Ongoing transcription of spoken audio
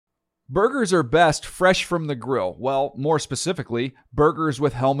Burgers are best fresh from the grill. Well, more specifically, burgers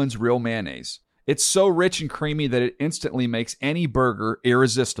with Hellmann's Real Mayonnaise. It's so rich and creamy that it instantly makes any burger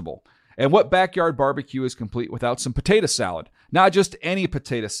irresistible. And what backyard barbecue is complete without some potato salad? Not just any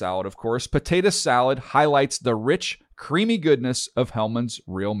potato salad, of course. Potato salad highlights the rich, creamy goodness of Hellmann's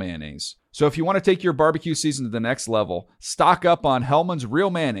Real Mayonnaise. So if you want to take your barbecue season to the next level, stock up on Hellmann's Real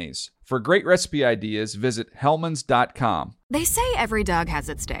Mayonnaise. For great recipe ideas, visit hellmanns.com. They say every dog has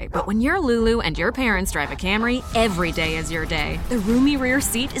its day, but when you're Lulu and your parents drive a Camry, every day is your day. The roomy rear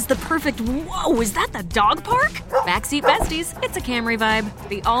seat is the perfect, whoa, is that the dog park? Backseat besties, it's a Camry vibe.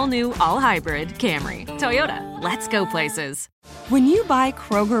 The all-new, all-hybrid Camry. Toyota, let's go places. When you buy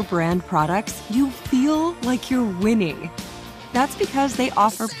Kroger brand products, you feel like you're winning. That's because they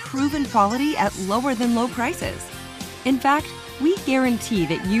offer proven quality at lower than low prices. In fact, we guarantee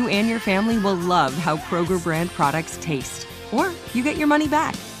that you and your family will love how Kroger brand products taste, or you get your money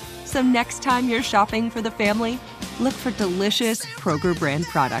back. So next time you're shopping for the family, look for delicious Kroger brand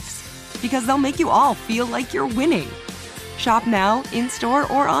products, because they'll make you all feel like you're winning. Shop now, in-store,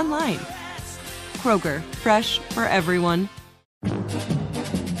 or online. Kroger, fresh for everyone.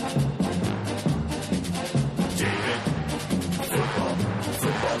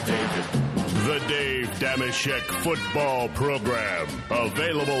 The Dave Dameshek Football Program.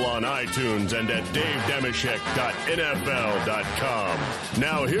 Available on iTunes and at davedameshek.nfl.com.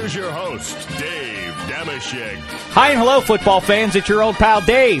 Now here's your host, Dave Dameshek. Hi and hello, football fans. It's your old pal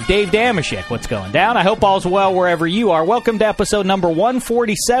Dave Dameshek. What's going down? I hope all's well wherever you are. Welcome to episode number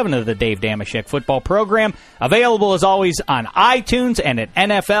 147 of the Dave Dameshek Football Program. Available as always on iTunes and at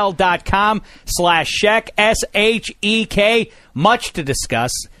nfl.com/Shek, S-H-E-K. Much to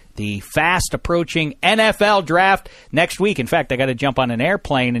discuss. The fast approaching NFL draft next week. In fact, I got to jump on an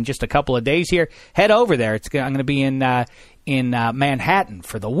airplane in just a couple of days here. Head over there. I'm going to be in Manhattan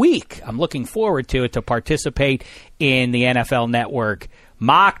for the week. I'm looking forward to it to participate in the NFL Network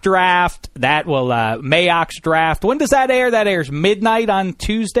mock draft. That will Mayock's draft. When does that air? That airs midnight on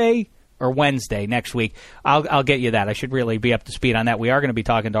Tuesday or Wednesday next week. I'll get you that. I should really be up to speed on that. We are going to be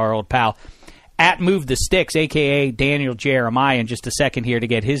talking to our old pal at Move the Sticks, a.k.a. Daniel Jeremiah, in just a second here to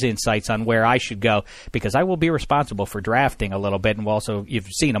get his insights on where I should go, because I will be responsible for drafting a little bit, and you've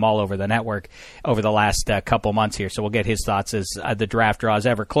seen him all over the network over the last couple months here, so we'll get his thoughts as the draft draws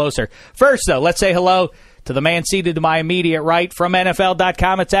ever closer. First, though, let's say hello to the man seated to my immediate right from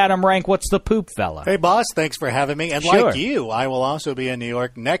NFL.com. It's Adam Rank. What's the poop, fella? Hey, boss. Thanks for having me. And sure. Like you, I will also be in New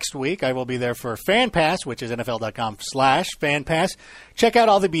York next week. I will be there for FanPass, which is NFL.com/FanPass. Check out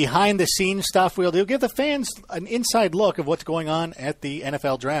all the behind-the-scenes stuff we'll do. Give the fans an inside look of what's going on at the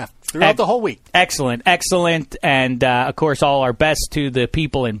NFL draft throughout the whole week. Excellent. And, of course, all our best to the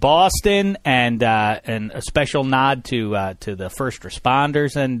people in Boston, and a special nod to the first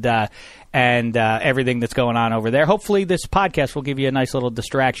responders and everything that's going on over there. Hopefully this podcast will give you a nice little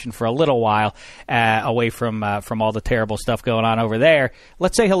distraction for a little while away from all the terrible stuff going on over there.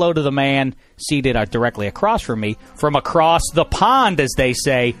 Let's say hello to the man seated directly across from me, from across the pond, as they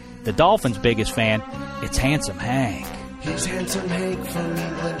say, the Dolphins' biggest fan. It's Handsome Hank. He's Handsome Hank from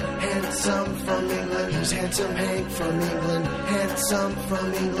England, handsome from England. He's Handsome Hank from England, handsome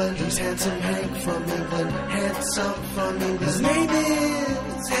from England. He's Handsome Hank from England, handsome from England. His name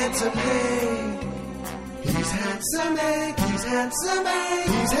is Handsome Hank. He's Handsome Hank, he's Handsome Hank,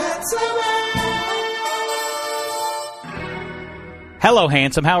 he's Handsome Hank. Hello,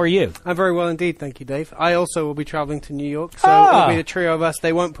 Handsome. How are you? I'm very well indeed, thank you, Dave. I also will be traveling to New York, so it'll be the trio of us.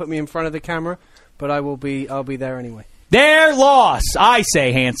 They won't put me in front of the camera, but I'll be there anyway. Their loss, I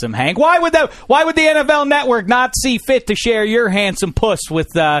say, Handsome Hank. Why would the NFL Network not see fit to share your handsome puss with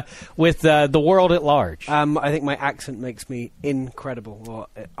the world at large? I think my accent makes me incredible or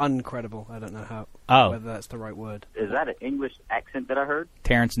uncredible. I don't know whether that's the right word. Is that an English accent that I heard?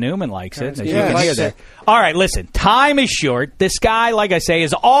 Terrence Newman likes it, as yeah, you can hear there. All right, listen. Time is short. This guy, like I say,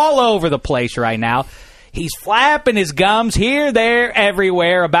 is all over the place right now. He's flapping his gums here, there,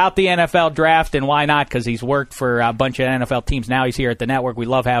 everywhere about the NFL draft, and why not? Because he's worked for a bunch of NFL teams. Now he's here at the network. We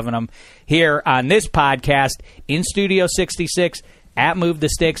love having him here on this podcast in Studio 66 at Move the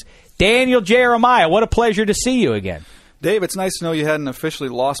Sticks. Daniel Jeremiah, what a pleasure to see you again. Dave, it's nice to know you hadn't officially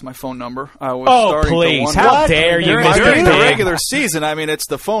lost my phone number. I was starting to wonder. How dare you, Mr. During Big. the regular season, I mean,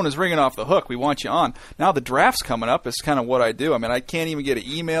 the phone is ringing off the hook. We want you on. Now the draft's coming up. It's kind of what I do. I mean, I can't even get an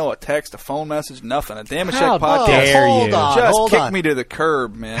email, a text, a phone message, nothing. A Dameshek podcast. Dare you? Just kick me to the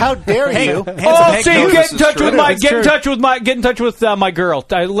curb, man. How dare you? Get in touch with my girl.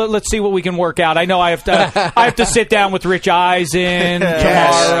 Let's see what we can work out. I know I have to sit down with Rich Eisen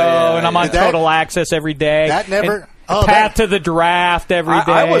tomorrow, and I'm on Total Access every day. Path to the draft every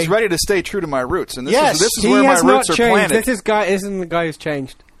day. I was ready to stay true to my roots, and this is he where my has not roots are changed. planted. This isn't the guy who's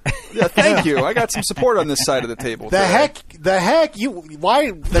changed. Yeah, thank you. I got some support on this side of the table. The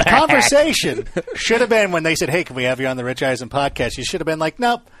conversation should have been when they said, "Hey, can we have you on the Rich Eisen podcast?" You should have been like,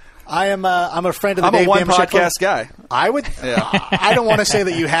 "Nope, I'm a friend of the Dave I'm a one Damashek podcast guy." I would. Yeah. I don't want to say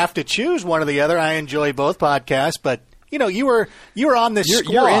that you have to choose one or the other. I enjoy both podcasts, but you were on this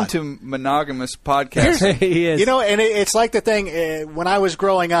squad. You're into monogamous podcasting. He is. And it's like the thing when I was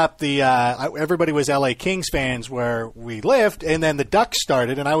growing up. Everybody was LA Kings fans where we lived, and then the Ducks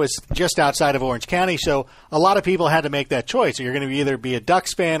started, and I was just outside of Orange County, so a lot of people had to make that choice. You're going to either be a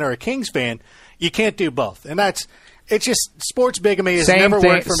Ducks fan or a Kings fan. You can't do both, and it's just sports bigamy has never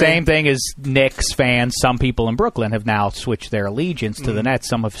worked for me. Same thing as Knicks fans. Some people in Brooklyn have now switched their allegiance to the Nets.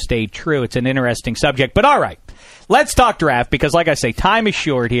 Some have stayed true. It's an interesting subject, but all right. Let's talk draft because, like I say, time is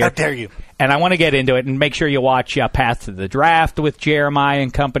short here. How dare you? And I want to get into it, and make sure you watch Path to the Draft with Jeremiah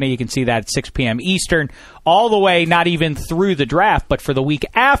and company. You can see that at 6 p.m. Eastern, all the way, not even through the draft, but for the week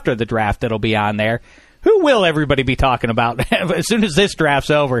after the draft, it'll be on there. Who will everybody be talking about as soon as this draft's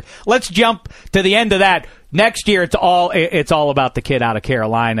over? Let's jump to the end of that. Next year, it's all about the kid out of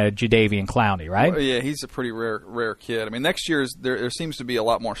Carolina, Jadeveon Clowney, right? Well, yeah, he's a pretty rare kid. I mean, next year there seems to be a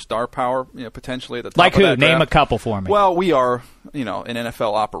lot more star power, potentially at the top. Like of who? That Name draft. a couple for me. Well, we are, an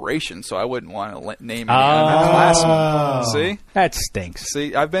NFL operation, so I wouldn't want to name any underclassmen. See, that stinks.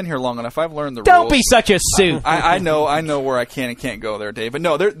 See, I've been here long enough. I've learned the rules. Don't be such a suit. I know where I can and can't go there, Dave. But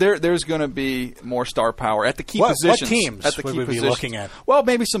no, there's going to be more star power at the key positions. What teams at the key would we be positions. looking at? Well,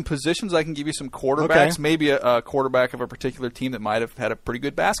 maybe some positions. I can give you some quarterbacks. Okay. Maybe a quarterback of a particular team that might have had a pretty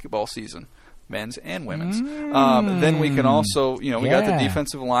good basketball season, men's and women's. Then we can also, we got the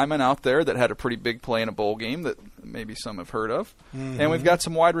defensive lineman out there that had a pretty big play in a bowl game that maybe some have heard of, and we've got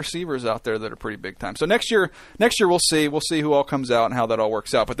some wide receivers out there that are pretty big time. So next year we'll see who all comes out and how that all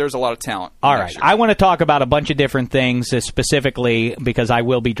works out. But there's a lot of talent. All right, I want to talk about a bunch of different things specifically because I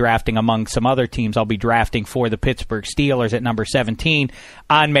will be drafting among some other teams. I'll be drafting for the Pittsburgh Steelers at number 17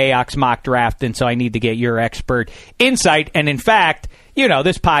 on Mayock's mock draft, and so I need to get your expert insight. And in fact,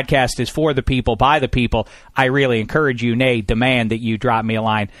 this podcast is for the people, by the people. I really encourage you, nay, demand that you drop me a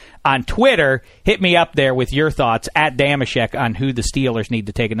line on Twitter. Hit me up there with your thoughts at Damashek on who the Steelers need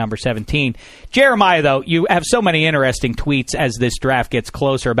to take at number 17. Jeremiah, though, you have so many interesting tweets as this draft gets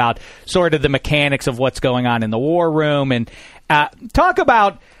closer about sort of the mechanics of what's going on in the war room. And talk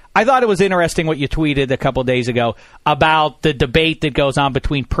about... I thought it was interesting what you tweeted a couple days ago about the debate that goes on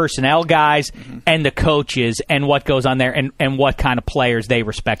between personnel guys and the coaches and what goes on there and what kind of players they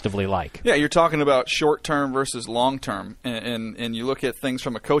respectively like. Yeah, you're talking about short-term versus long-term, and you look at things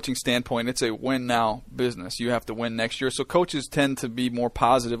from a coaching standpoint, it's a win-now business. You have to win next year. So coaches tend to be more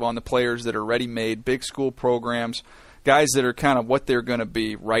positive on the players that are ready-made, big school programs, guys that are kind of what they're going to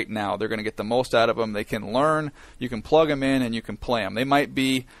be right now. They're going to get the most out of them. They can learn. You can plug them in, and you can play them. They might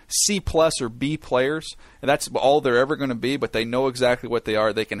be C-plus or B players, and that's all they're ever going to be, but they know exactly what they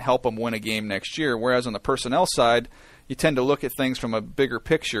are. They can help them win a game next year, whereas on the personnel side, you tend to look at things from a bigger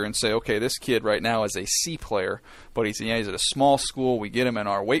picture and say, okay, this kid right now is a C player, but he's at a small school. We get him in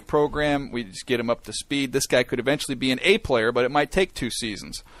our weight program. We just get him up to speed. This guy could eventually be an A player, but it might take 2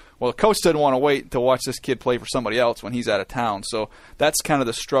 seasons. Well, the coach doesn't want to wait to watch this kid play for somebody else when he's out of town. So that's kind of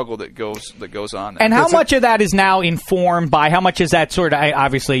the struggle that goes on there. And how much of that is now informed by, how much is that sort of,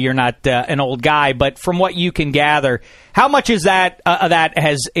 obviously you're not an old guy, but from what you can gather, how much is that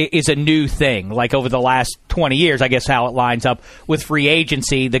is a new thing? Like over the last 20 years, I guess how it lines up with free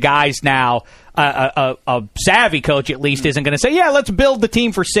agency, the guys now, a savvy coach at least isn't going to say, yeah, let's build the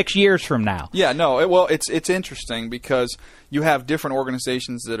team for 6 years from now. Yeah, no, it's interesting because you have different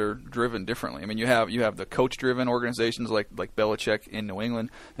organizations that are driven differently. I mean, you have the coach-driven organizations like Belichick in New England,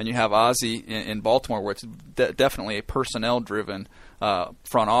 and you have Ozzie in Baltimore, where it's definitely a personnel-driven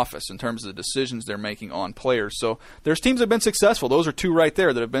front office in terms of the decisions they're making on players. So there's teams that have been successful. Those are 2 right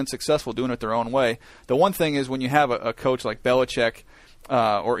there that have been successful doing it their own way. The one thing is when you have a coach like Belichick,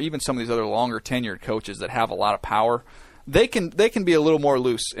 or even some of these other longer tenured coaches that have a lot of power, they can be a little more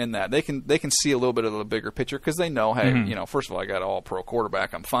loose in that. They can see a little bit of the bigger picture because they know, hey, first of all, I got an all-pro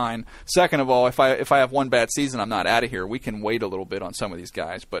quarterback, I'm fine. Second of all, if I have one bad season, I'm not out of here. We can wait a little bit on some of these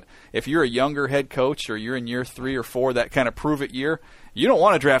guys. But if you're a younger head coach or you're in year 3 or 4, that kind of prove-it year, you don't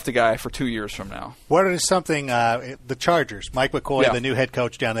want to draft a guy for 2 years from now. What is something the Chargers, Mike McCoy, the new head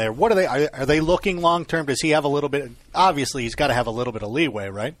coach down there? What are they looking long term? Does he have a little bit? Obviously, he's got to have a little bit of leeway,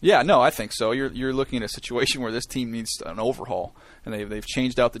 right? Yeah, no, I think so. You're looking at a situation where this team needs an overhaul, and they've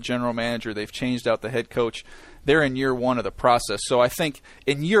changed out the general manager, they've changed out the head coach, they're in year one of the process. So I think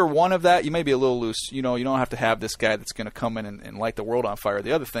in year one of that, you may be a little loose. You don't have to have this guy that's going to come in and light the world on fire.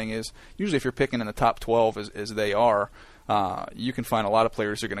 The other thing is, usually if you're picking in the top 12 as they are, you can find a lot of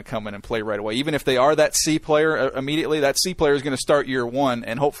players who are going to come in and play right away. Even if they are that C player immediately, that C player is going to start year one,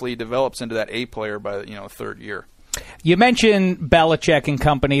 and hopefully he develops into that A player by third year. You mentioned Belichick and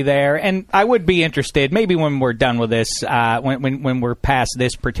company there, and I would be interested, maybe when we're done with this, when we're past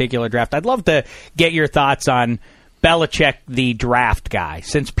this particular draft, I'd love to get your thoughts on Belichick, the draft guy.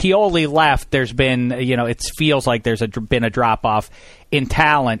 Since Pioli left, there's been, it feels like there's been a drop-off in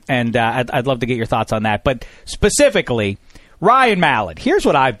talent, and I'd love to get your thoughts on that. But specifically, Ryan Mallett, here's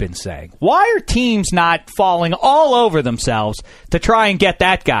what I've been saying. Why are teams not falling all over themselves to try and get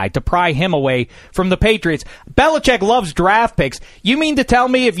that guy, to pry him away from the Patriots? Belichick loves draft picks. You mean to tell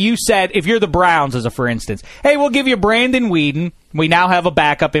me if you're the Browns, for instance, hey, we'll give you Brandon Weeden. We now have a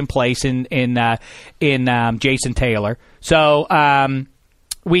backup in place in Jason Taylor. So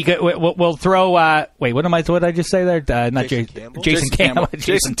we'll throw. Wait, what did I just say there? Not Jason Campbell.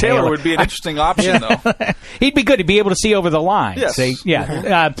 Jason Taylor would be an interesting option, though. He'd be good. He'd be able to see over the line. Yes. See?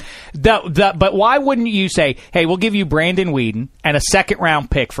 Yeah. But why wouldn't you say, hey, we'll give you Brandon Weeden and a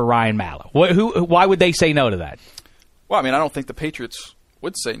second-round pick for Ryan Mallett? Why would they say no to that? Well, I don't think the Patriots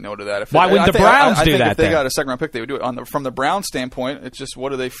would say no to that. Why wouldn't the Browns do that? If they got a second-round pick, they would do it. From the Browns' standpoint, it's just what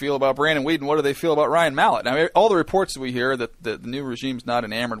do they feel about Brandon Weeden? What do they feel about Ryan Mallett? All the reports that we hear that the new regime's not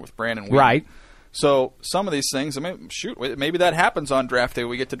enamored with Brandon Weeden. Right. So some of these things, maybe that happens on draft day.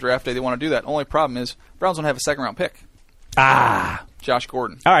 We get to draft day, they want to do that. Only problem is Browns don't have a second-round pick. Josh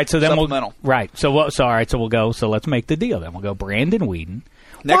Gordon. All right, so then supplemental. we'll go. So let's make the deal then. We'll go Brandon Weeden.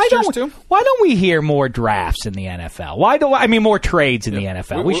 Why don't we hear more drafts in the NFL? More trades in the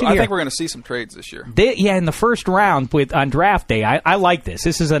NFL? I think we're going to see some trades this year. In the first round on draft day. I like this.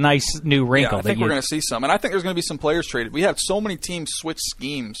 This is a nice new wrinkle. I think we're going to see some, and I think there's going to be some players traded. We have so many teams switch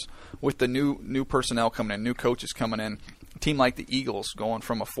schemes with the new personnel coming in, new coaches coming in. A team like the Eagles going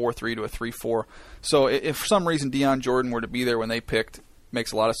from a 4-3 to a 3-4. So if for some reason Deion Jordan were to be there when they picked,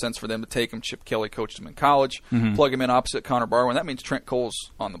 makes a lot of sense for them to take him. Chip Kelly coached him in college. Plug him in opposite Connor Barwin. That means Trent Cole's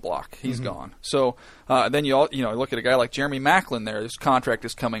on the block. He's gone. So then you look at a guy like Jeremy Maclin there. His contract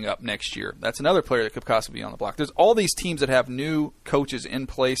is coming up next year. That's another player that could possibly be on the block. There's all these teams that have new coaches in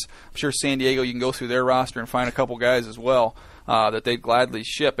place. I'm sure San Diego, you can go through their roster and find a couple guys as well that they'd gladly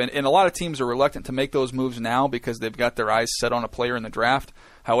ship. And a lot of teams are reluctant to make those moves now because they've got their eyes set on a player in the draft.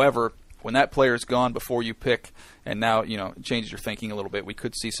 However, when that player's gone before you pick, and now it changes your thinking a little bit, we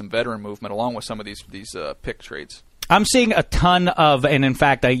could see some veteran movement along with some of these pick trades. I'm seeing a ton of, and in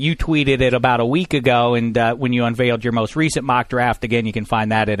fact, you tweeted it about a week ago, and when you unveiled your most recent mock draft, again, you can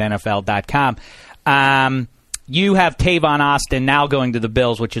find that at NFL.com. You have Tavon Austin now going to the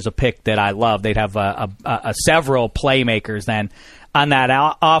Bills, which is a pick that I love. They'd have several playmakers then on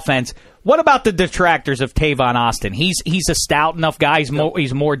that offense. What about the detractors of Tavon Austin? He's a stout enough guy. He's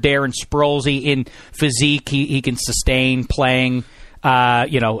more Darren Sproulsy in physique. He can sustain playing,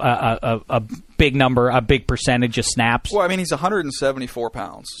 a big number, a big percentage of snaps. Well, he's 174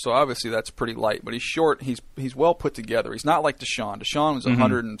 pounds, so obviously that's pretty light. But he's short. He's well put together. He's not like Deshaun. Deshaun was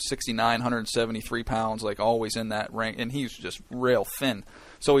 169, 173 pounds, like always in that rank, and he's just real thin.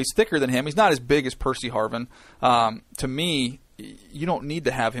 So he's thicker than him. He's not as big as Percy Harvin. To me, you don't need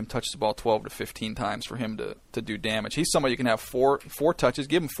to have him touch the ball 12 to 15 times for him to do damage. He's somebody you can have four touches,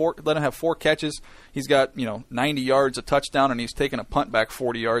 let him have 4 catches. He's got 90 yards, a touchdown, and he's taking a punt back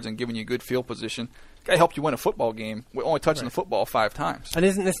 40 yards and giving you good field position. Guy helped you win a football game with only touching the football 5 times. And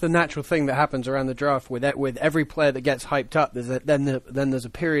isn't this the natural thing that happens around the draft with every player that gets hyped up? Then there's a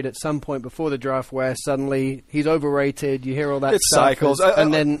period at some point before the draft where suddenly he's overrated. You hear all that stuff, cycles,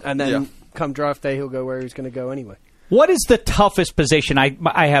 and then come draft day he'll go where he's going to go anyway. What is the toughest position?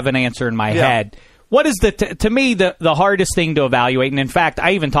 I have an answer in my head. What is to me the hardest thing to evaluate? And in fact,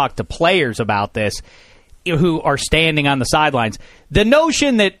 I even talked to players about this who are standing on the sidelines. The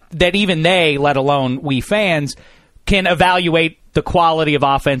notion that even they, let alone we fans, can evaluate the quality of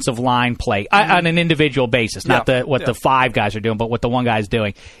offensive line play on an individual basis, not what the 5 guys are doing, but what the one guy's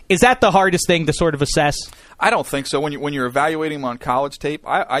doing. Is that the hardest thing to sort of assess? I don't think so. When you're evaluating them on college tape,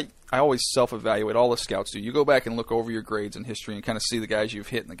 I always self-evaluate. All the scouts do. You go back and look over your grades and history and kind of see the guys you've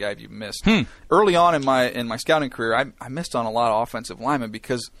hit and the guys you've missed. Early on in my scouting career, I missed on a lot of offensive linemen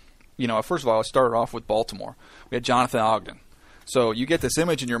because, first of all, I started off with Baltimore. We had Jonathan Ogden. So you get this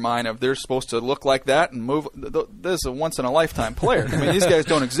image in your mind of they're supposed to look like that and move. This is a once-in-a-lifetime player. These guys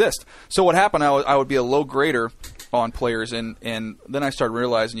don't exist. So what happened, I would be a low grader on players, and then I started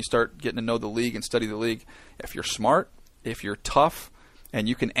realizing you start getting to know the league and study the league. If you're smart, if you're tough, and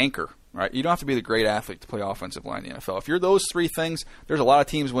you can anchor. Right, you don't have to be the great athlete to play offensive line in the NFL. If you're those three things, there's a lot of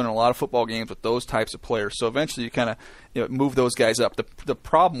teams winning a lot of football games with those types of players. So eventually, you kind of move those guys up. The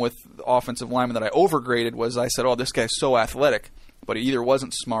problem with the offensive lineman that I overgraded was I said, "Oh, this guy's so athletic," but he either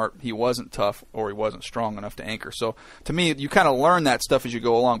wasn't smart, he wasn't tough, or he wasn't strong enough to anchor. So to me, you kind of learn that stuff as you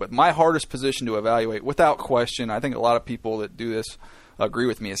go along. But my hardest position to evaluate, without question, I think a lot of people that do this agree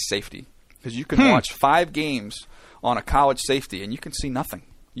with me, is safety, because you can watch 5 games on a college safety and you can see nothing.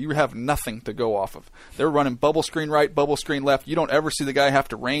 You have nothing to go off of. They're running bubble screen right, bubble screen left. You don't ever see the guy have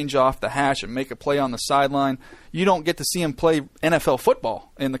to range off the hash and make a play on the sideline. You don't get to see him play NFL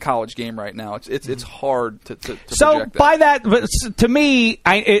football in the college game right now. It's hard to so project that. By that, to me,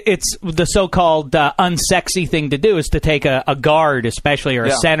 it's the so-called unsexy thing to do is to take a guard, especially, or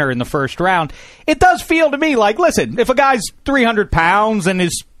a center in the first round. It does feel to me like, listen, if a guy's 300 pounds and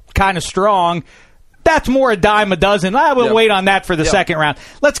is kind of strong, that's more a dime a dozen. I will wait on that for the second round.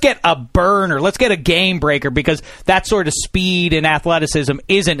 Let's get a burner. Let's get a game breaker, because that sort of speed and athleticism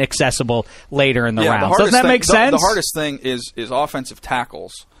isn't accessible later in the round. Doesn't that make sense? The hardest thing is offensive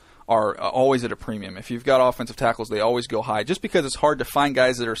tackles are always at a premium. If you've got offensive tackles, they always go high, just because it's hard to find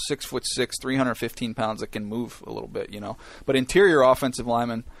guys that are 6'6", 315 pounds that can move a little bit, But interior offensive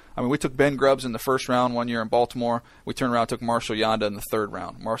linemen, I mean, we took Ben Grubbs in the first round one year in Baltimore. We turned around and took Marshall Yanda in the third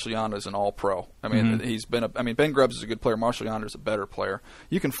round. Marshall Yanda is an all-pro. I mean, Ben Grubbs is a good player. Marshall Yanda is a better player.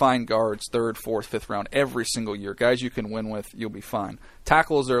 You can find guards third, fourth, fifth round every single year. Guys you can win with, you'll be fine.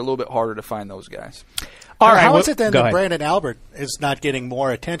 Tackles are a little bit harder to find those guys. All right, how is it then that Brandon Albert is not getting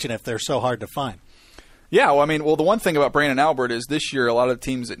more attention if they're so hard to find? Yeah, well, the one thing about Brandon Albert is this year a lot of the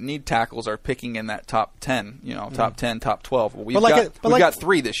teams that need tackles are picking in that top 10, top 10, top 12. Well, we've got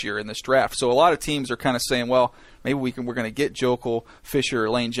 3 this year in this draft. So a lot of teams are kind of saying, well, maybe we're going to get Jokel, Fisher, or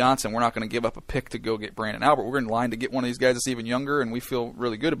Lane Johnson. We're not going to give up a pick to go get Brandon Albert. We're in line to get one of these guys that's even younger and we feel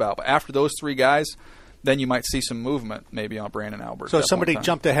really good about. But after those 3 guys, then you might see some movement maybe on Brandon Albert. So if somebody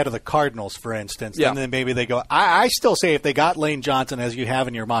jumped ahead of the Cardinals, for instance, and then maybe they go, I still say if they got Lane Johnson, as you have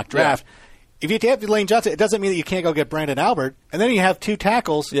in your mock draft, if you have Lane Johnson, it doesn't mean that you can't go get Brandon Albert, and then you have 2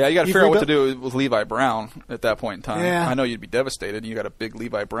 tackles. Yeah, you got to figure out what to do with Levi Brown at that point in time. Yeah. I know you'd be devastated. You got a big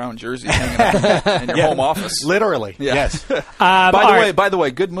Levi Brown jersey hanging up in your home office. Literally, yes. By the way,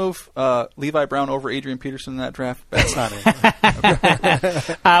 good move, Levi Brown over Adrian Peterson in that draft. That's not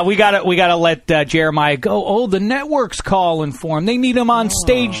it. We gotta let Jeremiah go. Oh, the network's calling for him. They need him on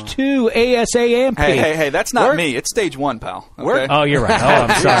stage 2 ASAMP. Hey, that's not me. It's stage 1, pal. Okay? Oh, you're right.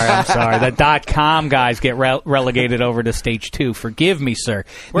 Oh, I'm sorry. The .com guys get relegated over to stage 2. Forgive me, sir.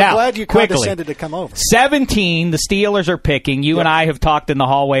 We're glad you condescended to come over. 17, the Steelers are picking. You and I have talked in the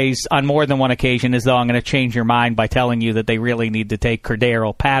hallways on more than one occasion as though I'm going to change your mind by telling you that they really need to take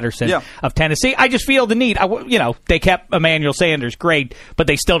Cordero Patterson of Tennessee. I just feel the need. They kept Emmanuel Sanders, great, but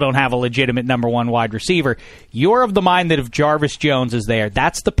they still don't have a legitimate number 1 wide receiver. You're of the mind that if Jarvis Jones is there,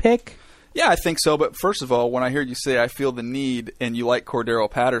 that's the pick? Yeah, I think so. But first of all, when I heard you say I feel the need and you like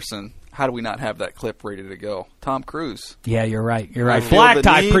Cordero Patterson, how do we not have that clip ready to go? Tom Cruise. Yeah, you're right. Black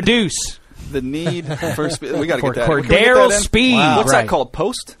Tie, produce. The need for speed. We got to get that. Cordero Speed. Wow. What's that called?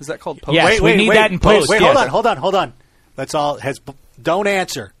 Post? Is that called post? Yes, we need that in post. Wait, hold on. That's all. Don't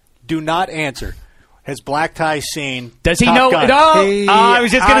answer. Do not answer. Has Black Tie seen Does he Top know? Gun? No. I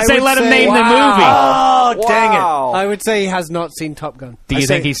was just going to say let him name the movie. Oh, dang it. I would say he has not seen Top Gun. Do you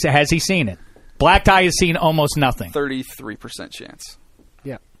think has he seen it? Black Tie has seen almost nothing. 33% chance.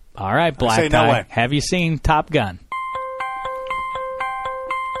 Yeah. All right, Black Tie. Have you seen Top Gun?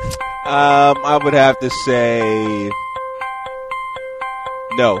 I would have to say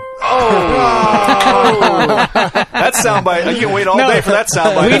no. That soundbite. You can wait all day for that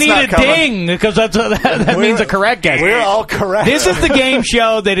soundbite. We need a ding because that means a correct guess. We're all correct. This is the game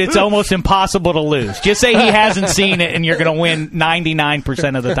show that it's almost impossible to lose. Just say he hasn't seen it, and you're going to win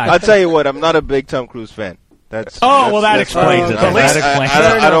 99% of the time. I'll tell you what. I'm not a big Tom Cruise fan. That explains it.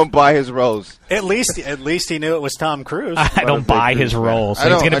 I don't buy his roles. At least he knew it was Tom Cruise. I don't buy his roles. So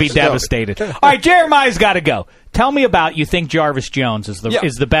he's going to be devastated. All right, Jeremiah's got to go. Tell me about you think Jarvis Jones is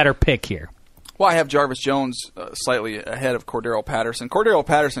the better pick here. Well, I have Jarvis Jones slightly ahead of Cordero Patterson. Cordero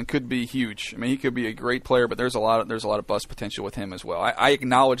Patterson could be huge. I mean, he could be a great player, but there's a lot of bust potential with him as well. I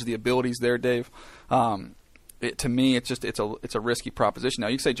acknowledge the abilities there, Dave. To me, it's a risky proposition. Now,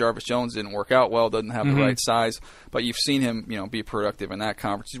 you can say Jarvis Jones didn't work out well, doesn't have the right size, but you've seen him, be productive in that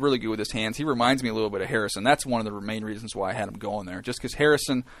conference. He's really good with his hands. He reminds me a little bit of Harrison. That's one of the main reasons why I had him going there, just because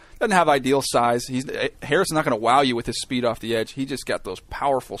Harrison doesn't have ideal size. Harrison's not going to wow you with his speed off the edge. He just got those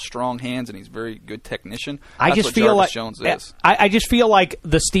powerful, strong hands, and he's a very good technician. That's what Jarvis Jones is. I just feel like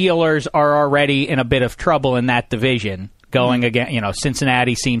the Steelers are already in a bit of trouble in that division. going again.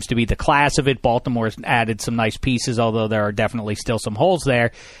 Cincinnati seems to be the class of it. Baltimore's added some nice pieces, although there are definitely still some holes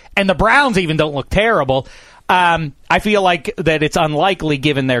there. And the Browns even don't look terrible. I feel like that it's unlikely,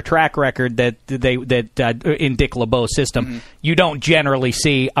 given their track record, that in Dick LeBeau's system, you don't generally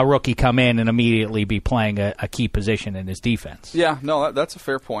see a rookie come in and immediately be playing a key position in his defense. Yeah, no, that's a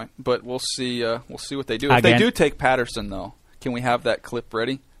fair point. But we'll see. We'll see what they do. If they do take Patterson, though, can we have that clip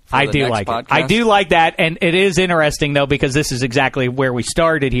ready? I do like it. I do like that, and it is interesting, though, because this is exactly where we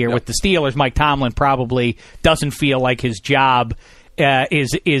started here with the Steelers. Mike Tomlin probably doesn't feel like his job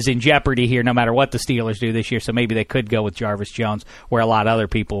is in jeopardy here, no matter what the Steelers do this year. So maybe they could go with Jarvis Jones, where a lot of other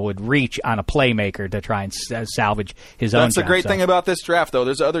people would reach on a playmaker to try and salvage his own. That's the great thing about this draft, though.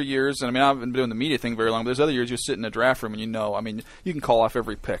 There's other years, and I mean, I haven't been doing the media thing very long, but there's other years you sit in a draft room and you can call off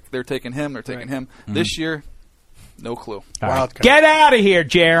every pick. They're taking him. They're taking him. This year, no clue. Get out of here,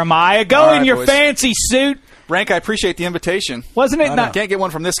 Jeremiah. Go in your boys. Fancy suit. Rank, I appreciate the invitation. Wasn't it? Can't get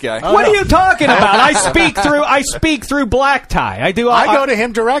one from this guy. What are you talking about? I speak through black tie. I go to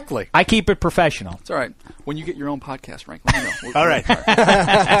him directly. I keep it professional. It's all right. When you get your own podcast, Rank, let me know. All right. See you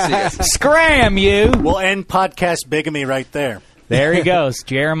guys. Scram you. We'll end podcast bigamy right there. There he goes.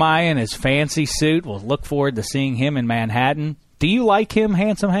 Jeremiah in his fancy suit. We'll look forward to seeing him in Manhattan. Do you like him,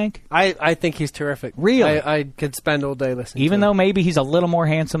 Handsome Hank? I think he's terrific. Really? I could spend all day listening Even to him. though maybe he's a little more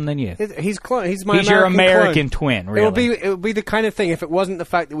handsome than you. He's my your clone. American twin, really. It would be the kind of thing, if it wasn't the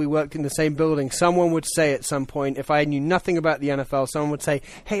fact that we worked in the same building, someone would say at some point, if I knew nothing about the NFL, someone would say,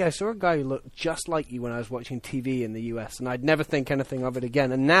 hey, I saw a guy who looked just like you when I was watching TV in the US, and I'd never think anything of it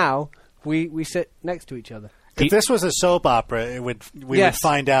again. And now we sit next to each other. If this was a soap opera, we would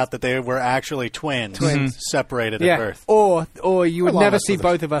find out that they were actually twins. Separated at birth. Or you would never see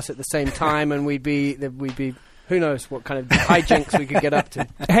both of us at the same time, and we'd be who knows what kind of hijinks we could get up to.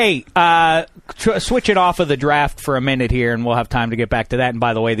 Hey, switch it off of the draft for a minute here, and we'll have time to get back to that. And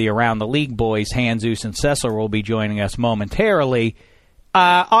by the way, the Around the League boys, Jesus and Cecil, will be joining us momentarily.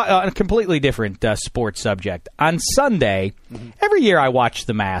 On a completely different sports subject. On Sunday, every year I watch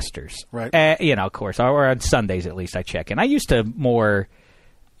the Masters. Right. Of course, or on Sundays at least I check in. I used to more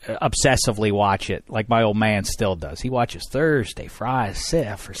obsessively watch it, like my old man still does. He watches Thursday, Friday,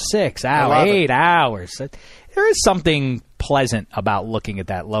 for 6 hours, 8 hours. There is something pleasant about looking at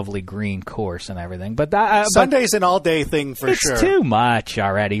that lovely green course and everything. But Sunday's an all-day thing for sure. It's too much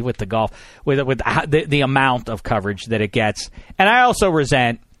already with the golf, with the amount of coverage that it gets. And I also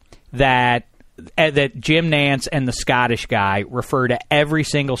resent that Jim Nantz and the Scottish guy refer to every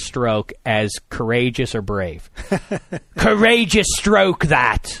single stroke as courageous or brave. Courageous stroke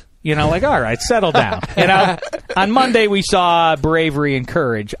that. All right, settle down. On Monday we saw bravery and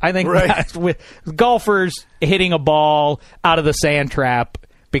courage. I think with golfers hitting a ball out of the sand trap,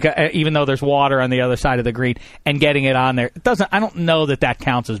 because even though there's water on the other side of the green, and getting it on there, I don't know that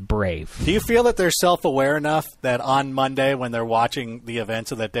counts as brave. Do you feel that they're self-aware enough that on Monday, when they're watching the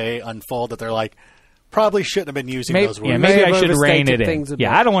events of that day unfold, that they're like, probably shouldn't have been using those words? Yeah, maybe I should rein it in.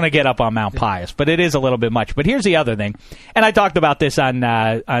 Yeah, I don't want to get up on Mount Pius, but it is a little bit much. But here's the other thing, and I talked about this on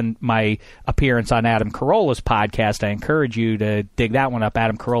my appearance on Adam Carolla's podcast. I encourage you to dig that one up,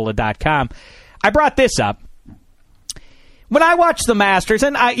 adamcarolla.com. I brought this up. When I watch the Masters,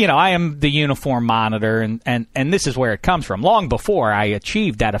 and I am the uniform monitor, and this is where it comes from. Long before I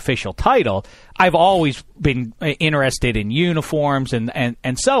achieved that official title, I've always been interested in uniforms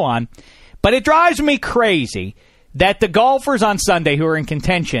and so on. But it drives me crazy that the golfers on Sunday who are in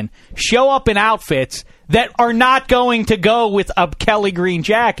contention show up in outfits that are not going to go with a Kelly green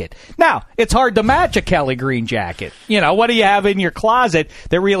jacket. Now, it's hard to match a Kelly green jacket. What do you have in your closet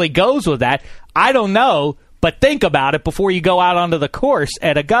that really goes with that? I don't know. But think about it before you go out onto the course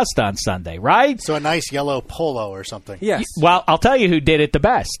at Augusta on Sunday, right? So a nice yellow polo or something. Yes. Well, I'll tell you who did it the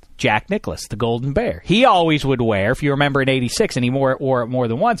best. Jack Nicklaus, the Golden Bear. He always would wear, if you remember in '86, and he wore it more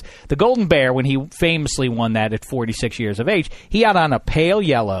than once, the Golden Bear, when he famously won that at 46 years of age, he had on a pale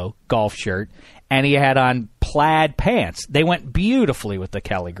yellow golf shirt, and he had on plaid pants. They went beautifully with the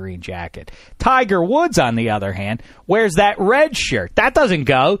Kelly green jacket. Tiger Woods, on the other hand, wears that red shirt. That doesn't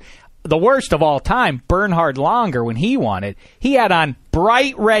go. The worst of all time, Bernhard Langer, when he won it, he had on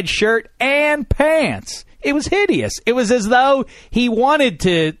bright red shirt and pants. It was hideous. It was as though he wanted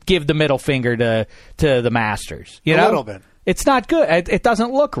to give the middle finger to the Masters. A little bit. It's not good. It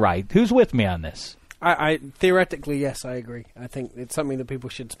doesn't look right. Who's with me on this? I theoretically, yes, I agree. I think it's something that people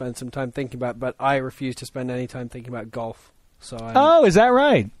should spend some time thinking about, but I refuse to spend any time thinking about golf. So is that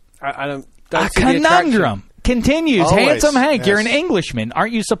right? I don't a see conundrum. continues. Always, Handsome Hank, yes. you're an Englishman.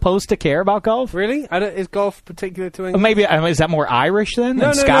 Aren't you supposed to care about golf? Really? Is golf particular to England? Maybe is that more Irish then? No,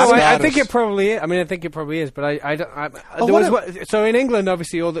 than no, Scottish? no. I think it probably is. I mean, I think it probably is. But I don't. So in England,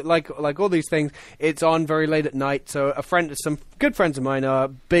 obviously, all like all these things, it's on very late at night. So some good friends of mine are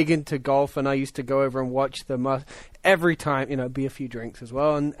big into golf, and I used to go over and watch them every time. Be a few drinks as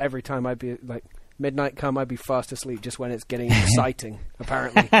well, and every time I'd be like. Midnight come, I'd be fast asleep just when it's getting exciting,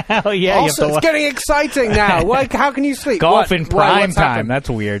 apparently. Oh, yeah. Also, it's getting exciting now. How can you sleep? Golf in prime what's time. happened? That's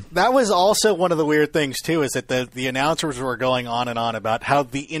weird. That was also one of the weird things, too, is that the announcers were going on and on about how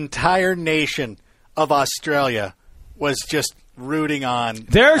the entire nation of Australia was just rooting on.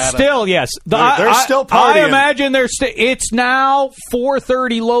 They're still, yes. They're still partying. I imagine it's now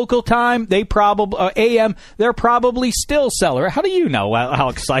 4:30 local time. They probably, AM, they're probably still celebrating. How do you know how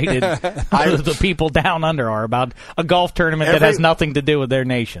excited the people down under are about a golf tournament that has nothing to do with their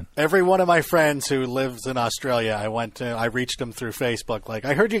nation? Every one of my friends who lives in Australia, I reached them through Facebook. Like,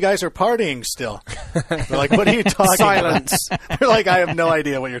 I heard you guys are partying still. They're like, what are you talking Silence. about? They're like, I have no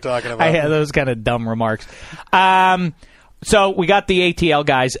idea what you're talking about. I had those kind of dumb remarks. So we got the ATL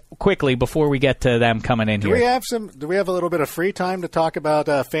guys quickly before we get to them coming in here. Do we have a little bit of free time to talk about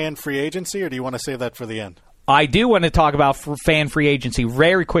fan free agency, or do you want to save that for the end? I do want to talk about fan free agency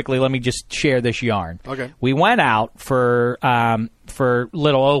very quickly. Let me just share this yarn. Okay. We went out for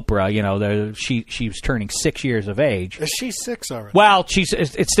little Oprah. She was turning 6 years of age. Is she 6 already? Well,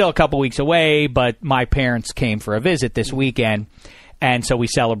 it's still a couple weeks away, but my parents came for a visit this weekend. And so we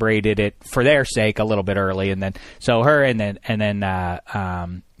celebrated it for their sake a little bit early, and then so her and then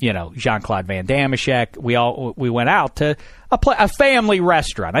Jean-Claude Van Damme. We went out to a family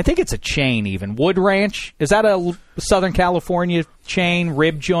restaurant. I think it's a chain even. Wood Ranch. Is that a Southern California chain,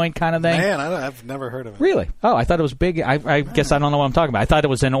 rib joint kind of thing? Man, I've never heard of it. Really? Oh, I thought it was big. I guess I don't know what I'm talking about. I thought it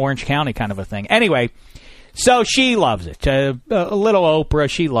was in Orange County kind of a thing. Anyway, so she loves it. Little Oprah,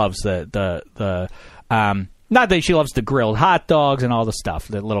 she loves the not that she loves the grilled hot dogs and all the stuff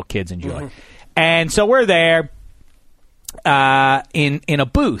that little kids enjoy. Mm-hmm. And so we're there in a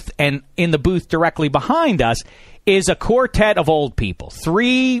booth. And in the booth directly behind us is a quartet of old people.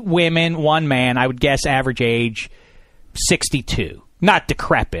 3 women, 1 man. I would guess average age 62. Not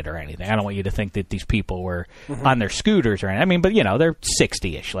decrepit or anything. I don't want you to think that these people were on their scooters or anything. I mean, but, they're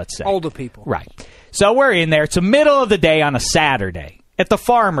 60-ish, let's say. Older people. Right. So we're in there. It's the middle of the day on a Saturday. At the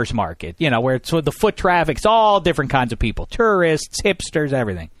farmer's market, where it's with the foot traffic, it's all different kinds of people, tourists, hipsters,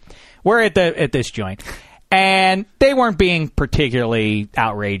 everything. We're at this joint, and they weren't being particularly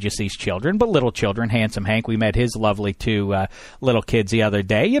outrageous, these children, but little children. Handsome Hank, we met his lovely 2 little kids the other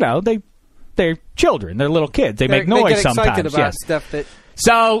day. They're children, they're little kids. They make noise they get sometimes. Excited about stuff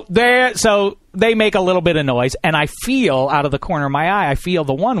that. So they make a little bit of noise, and I feel out of the corner of my eye, I feel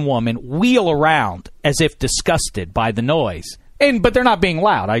the one woman wheel around as if disgusted by the noise. But they're not being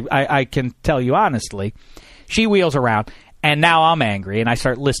loud. I can tell you honestly. She wheels around, and now I'm angry, and I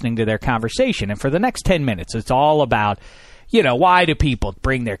start listening to their conversation. And for the next 10 minutes, it's all about, why do people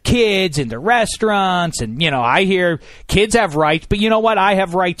bring their kids into restaurants? And, I hear kids have rights, but you know what? I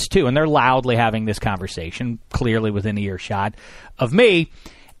have rights too. And they're loudly having this conversation, clearly within earshot of me.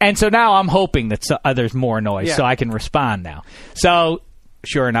 And so now I'm hoping that there's more noise so I can respond now. So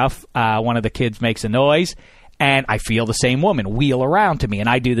sure enough, one of the kids makes a noise. And I feel the same woman wheel around to me, and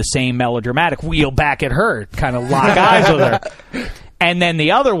I do the same melodramatic wheel back at her, kind of lock eyes with her. And then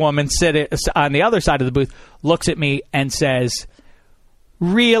the other woman sitting on the other side of the booth looks at me and says,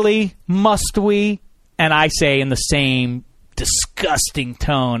 "Really? Must we?" And I say in the same disgusting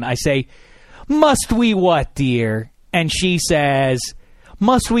tone, I say, "Must we what, dear?" And she says,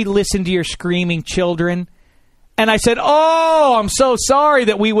 "Must we listen to your screaming children?" And I said, "Oh, I'm so sorry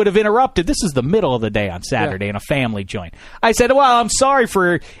that we would have interrupted." This is the middle of the day on Saturday in a family joint. I said, "Well, I'm sorry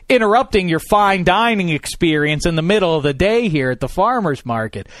for interrupting your fine dining experience in the middle of the day here at the farmer's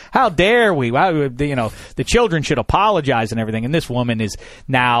market. How dare we? The children should apologize and everything." And this woman is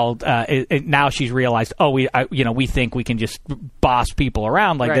now, now she's realized, we think we can just boss people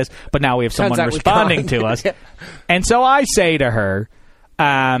around like this, but now we have someone responding to us. And so I say to her,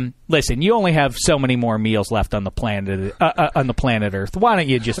 listen, you only have so many more meals left on the planet Earth. Why don't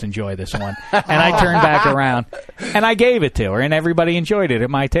you just enjoy this one? And I turned back around and I gave it to her, and everybody enjoyed it at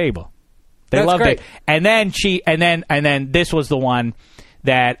my table. They loved it. And then this was the one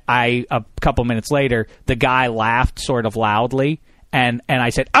that a couple minutes later, the guy laughed sort of loudly. And I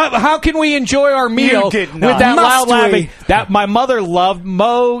said, how can we enjoy our meal with that loud laughing? That my mother loved.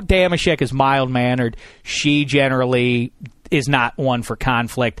 Mo Damashek is mild mannered. She generally is not one for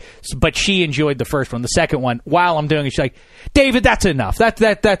conflict, but she enjoyed the first one. The second one, while I'm doing it, she's like, David, that's enough. That's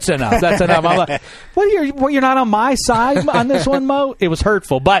enough. That's enough. I'm like, you're not on my side on this one, Mo? It was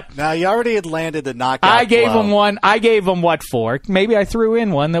hurtful, but now you already had landed the knockout. I gave him one. I gave him what for? Maybe I threw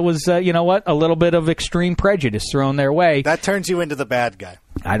in one that was, a little bit of extreme prejudice thrown their way. That turns you into the bad guy.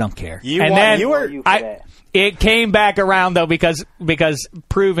 I don't care. It came back around though because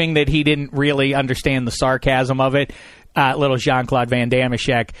proving that he didn't really understand the sarcasm of it. Little Jean-Claude Van Damme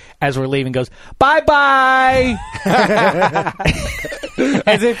as we're leaving goes, bye-bye.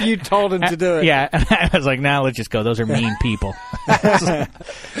 As if you told him to do it. Yeah. And I was like, now let's just go. Those are mean people.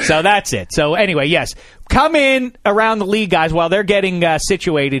 So that's it. So anyway, yes. Come in around the league, guys, while they're getting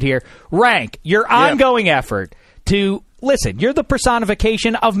situated here. Rank your ongoing effort to... Listen, you're the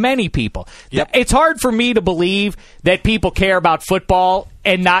personification of many people. Yep. It's hard for me to believe that people care about football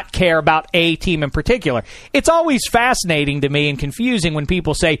and not care about a team in particular. It's always fascinating to me and confusing when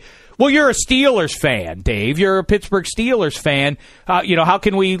people say, well, you're a Steelers fan, Dave. You're a Pittsburgh Steelers fan. How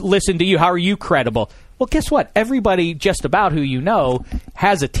can we listen to you? How are you credible? Well, guess what? Everybody just about who you know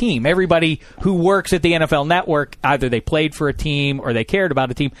has a team. Everybody who works at the NFL Network, either they played for a team or they cared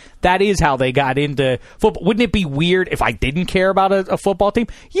about a team. That is how they got into football. Wouldn't it be weird if I didn't care about a football team?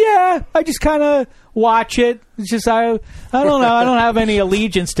 Yeah, I just kind of watch it. It's just I don't know. I don't have any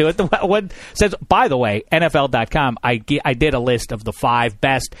allegiance to it. What says, by the way, NFL.com, I did a list of the 5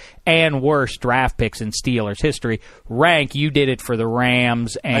 best and worst draft picks in Steelers history. Rank, you did it for the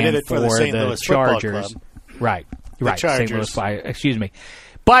Rams and I did it for the St. Louis Chargers. Right. St. Louis Fire. Excuse me.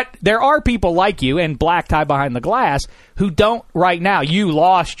 But there are people like you and Black Tie Behind the Glass who don't right now. You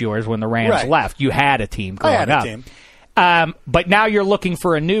lost yours when the Rams left. You had a team growing up. I had a team. But now you're looking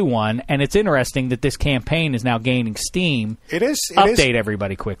for a new one, and it's interesting that this campaign is now gaining steam. Update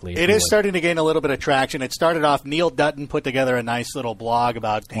everybody quickly. It is starting to gain a little bit of traction. It started off, Neil Dutton put together a nice little blog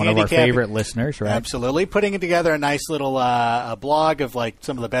about one of our favorite listeners, right? Absolutely. Putting together a nice little a blog of like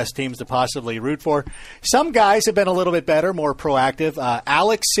some of the best teams to possibly root for. Some guys have been a little bit better, more proactive.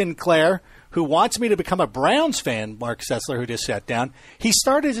 Alex Sinclair, who wants me to become a Browns fan, Mark Sessler, who just sat down. He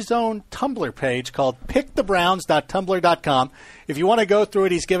started his own Tumblr page called pickthebrowns.tumblr.com. If you want to go through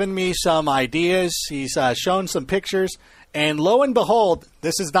it, he's given me some ideas. He's shown some pictures. And lo and behold,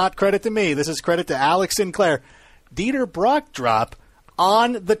 this is not credit to me. This is credit to Alex Sinclair. Dieter Brockdrop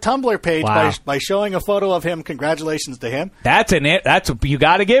on the Tumblr page by showing a photo of him. Congratulations to him. You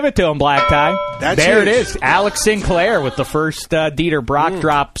got to give it to him, Black Tie. There huge. It is. Alex Sinclair with the first Dieter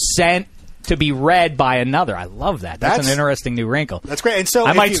Brockdrop sent to be read by another. I love that. That's an interesting new wrinkle. That's great. And so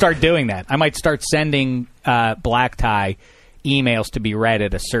I might start doing that. I might start sending Black Tie emails to be read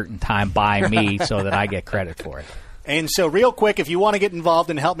at a certain time by me so that I get credit for it. And so real quick, if you want to get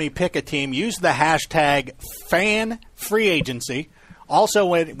involved and help me pick a team, use the hashtag FanFreeAgency. Also,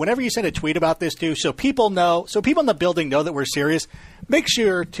 whenever you send a tweet about this, too, so people in the building know that we're serious, make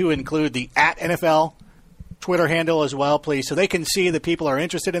sure to include the @NFL Twitter handle as well, please, so they can see that people are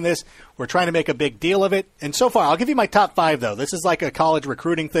interested in this. We're trying to make a big deal of it. And so far, I'll give you my top 5, though. This is like a college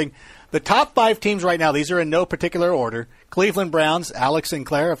recruiting thing. The top 5 teams right now, these are in no particular order. Cleveland Browns, Alex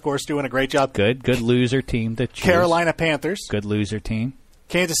Sinclair, of course, doing a great job. Good loser team to choose. Carolina Panthers. Good loser team.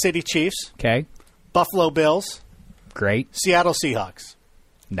 Kansas City Chiefs. Okay. Buffalo Bills. Great. Seattle Seahawks.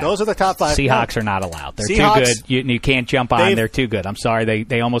 No. Those are the top 5. Seahawks are not allowed. They're too good. You can't jump on. They're too good. I'm sorry.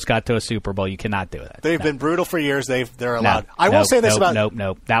 They almost got to a Super Bowl. You cannot do that. They've been brutal for years. They're allowed. I will say this about...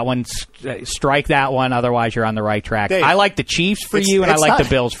 Nope. That one, strike that one. Otherwise, you're on the right track. Dave, I like the Chiefs for you, and I like the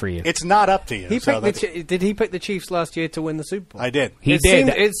Bills for you. It's not up to you. Did he pick the Chiefs last year to win the Super Bowl? I did. He did.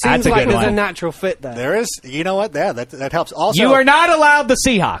 It seems like there's a natural fit there. There is. You know what? Yeah, that helps. Also, you are not allowed the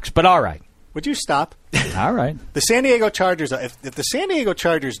Seahawks, but all right. Would you stop? All right. The San Diego Chargers, if the San Diego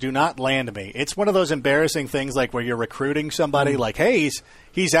Chargers do not land me, it's one of those embarrassing things like where you're recruiting somebody like, hey,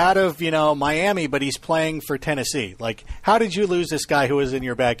 he's out of, Miami, but he's playing for Tennessee. Like, how did you lose this guy who was in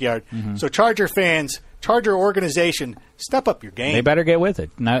your backyard? Mm-hmm. So Charger fans, Charger organization, step up your game. They better get with it.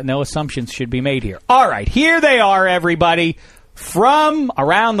 No assumptions should be made here. All right, here they are, everybody. From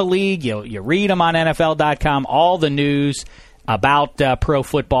around the league, you read them on NFL.com, all the news about pro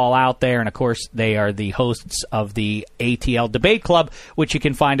football out there. And, of course, they are the hosts of the ATL Debate Club, which you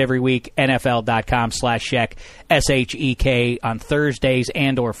can find every week, NFL.com/Shek, SHEK, on Thursdays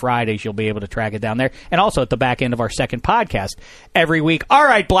and or Fridays. You'll be able to track it down there. And also at the back end of our second podcast every week. All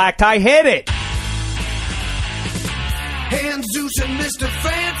right, Black Tie, hit it. And Zeus and Mr.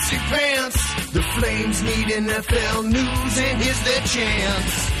 Fancy Pants, the Flames need NFL news, and here's their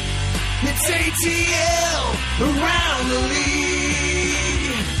chance. It's ATL around the league.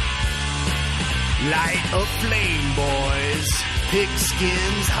 Light a flame, boys.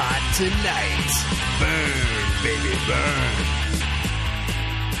 Pigskins hot tonight. Burn, baby, burn.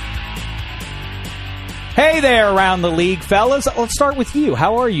 Hey there around the league, fellas. Let's start with you.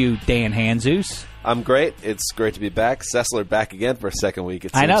 How are you, Dan Hanzus? I'm great. It's great to be back. Sessler back again for a second week.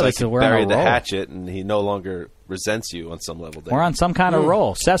 It seems I know. like he we're on a buried the roll. hatchet, and he no longer resents you on some level. Dan. We're on some kind of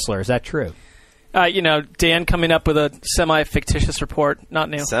roll. Sessler, is that true? Dan coming up with a semi-fictitious report,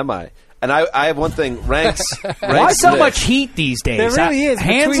 not new. Semi. And I have one thing. Ranks. Why so much heat these days? There really is.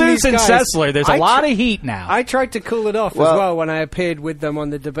 Hanzus and Sessler, there's a lot of heat now. I tried to cool it off as well when I appeared with them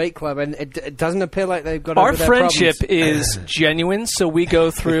on the debate club, and it doesn't appear like they've got Our over their friendship problems. is genuine, so we go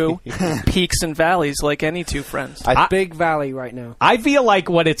through peaks and valleys like any two friends. Big valley right now. I feel like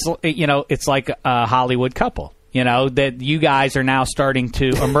it's like a Hollywood couple. That you guys are now starting to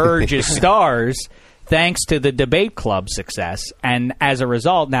emerge as stars thanks to the debate club success. And as a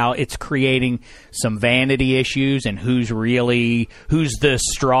result, now it's creating some vanity issues and who's the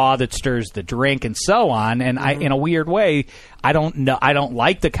straw that stirs the drink and so on. And in a weird way, I don't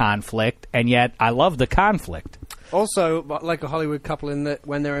like the conflict, and yet I love the conflict. Also, like a Hollywood couple in that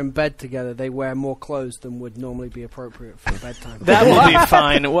when they're in bed together, they wear more clothes than would normally be appropriate for bedtime. That will be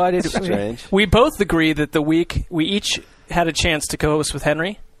fine. What is strange? We both agree that the week we each had a chance to co-host with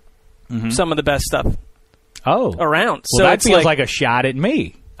Henry. Some of the best stuff around. Well, so that it's feels like a shot at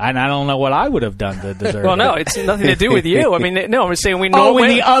me. And I don't know what I would have done to deserve Well, it. no, it's nothing to do with you. I mean, no, I'm saying we Oh, know when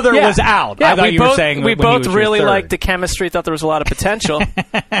the other was out. Yeah, I thought you were saying we when he both was your really third. liked the chemistry, thought there was a lot of potential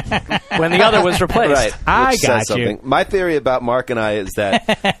when the other was replaced. Right. I which got says something. you. My theory about Mark and I is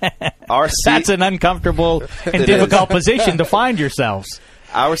that our That's an uncomfortable and difficult position to find yourselves.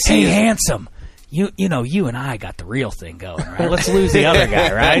 Our Hey, handsome. You and I got the real thing going, right? Let's lose the other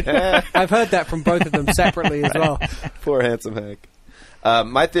guy, right? I've heard that from both of them separately as well. Poor handsome Hank.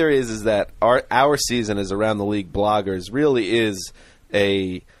 My theory is that our season as Around the League bloggers really is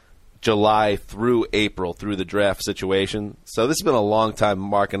a July through April through the draft situation. So this has been a long time,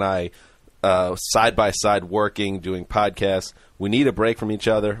 Mark and I, side by side working, doing podcasts. We need a break from each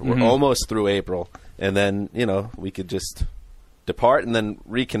other. We're almost through April. And then, we could just depart and then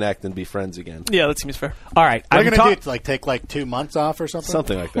reconnect and be friends again. Yeah, that seems fair. All right. We're going to take 2 months off or something?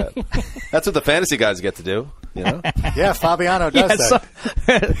 Something like that. That's what the fantasy guys get to do. Yeah, Fabiano does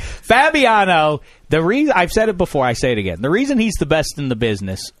that. Fabiano, the reason I've said it before, I say it again. The reason he's the best in the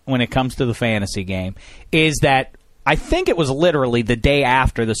business when it comes to the fantasy game is that I think it was literally the day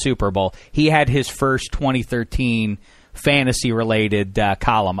after the Super Bowl, he had his first 2013 fantasy-related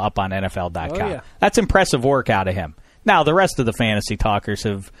column up on NFL.com. Oh, yeah. That's impressive work out of him. Now, the rest of the fantasy talkers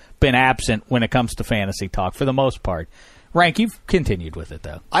have been absent when it comes to fantasy talk for the most part. Rank, you've continued with it,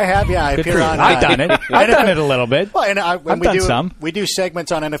 though. I have, yeah. I Good appear for you. on, I've done it. I've done it a little bit. Well, and I've done some. We do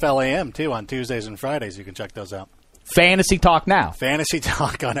segments on NFL AM, too, on Tuesdays and Fridays. You can check those out. Fantasy talk now. Fantasy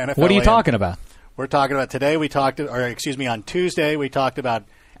talk on NFL What are you AM. talking about? We're talking about today. On Tuesday, we talked about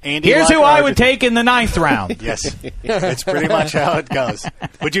Andy Here's Luck, who I would take in the 9th round. Yes, it's pretty much how it goes.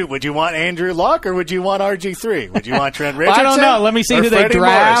 Would you want Andrew Luck or would you want RG3? Would you want Trent Richardson? I don't know. Let me see or who they Freddie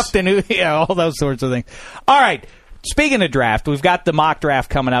draft Morris? and all those sorts of things. All right. Speaking of draft, we've got the mock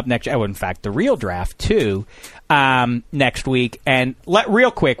draft coming up next. Oh, in fact, the real draft too next week. And real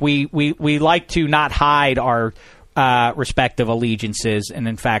quick, we like to not hide our respective allegiances and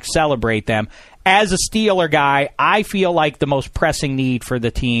in fact celebrate them. As a Steeler guy, I feel like the most pressing need for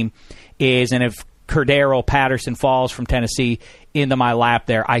the team is, and if Cordero Patterson falls from Tennessee into my lap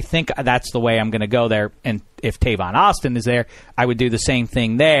there, I think that's the way I'm going to go there. And if Tavon Austin is there, I would do the same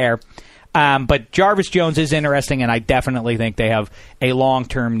thing there. But Jarvis Jones is interesting, and I definitely think they have a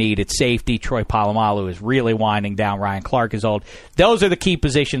long-term need at safety. Troy Polamalu is really winding down. Ryan Clark is old. Those are the key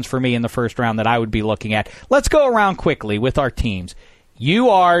positions for me in the first round that I would be looking at. Let's go around quickly with our teams. You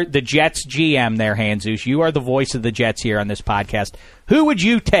are the Jets GM there, Hanzus. You are the voice of the Jets here on this podcast. Who would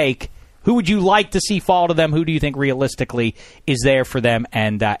you take? Who would you like to see fall to them? Who do you think realistically is there for them,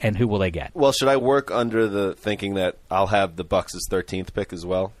 and who will they get? Well, should I work under the thinking that I'll have the Bucs' 13th pick as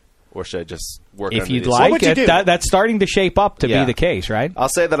well? Or should I just work if under you'd these? like it? That's starting to shape up to be the case, right? I'll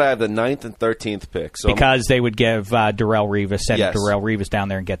say that I have the 9th and 13th pick. So because they would give Darrelle Revis, send Yes. Darrelle Revis down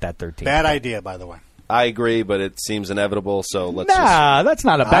there and get that 13th. Bad idea, by the way. I agree, but it seems inevitable. So let's that's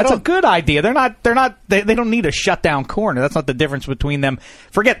not that's a good idea. They don't need a shutdown corner. That's not the difference between them.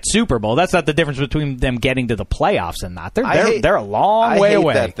 Forget Super Bowl. That's not the difference between them getting to the playoffs and not. They're a long way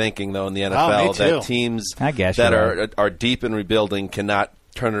away. I hate that thinking though in the NFL that teams that are deep in rebuilding cannot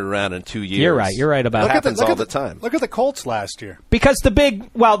turn it around in 2 years. You're right. You're right about it. that. Happens all the time. Look at the Colts last year. Because the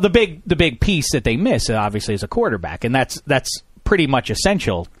big piece that they miss obviously is a quarterback, and that's pretty much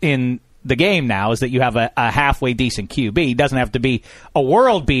essential in the game now is that you have a halfway decent QB. He doesn't have to be a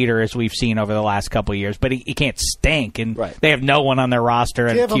world beater, as we've seen over the last couple of years, but he can't stink, and they have no one on their roster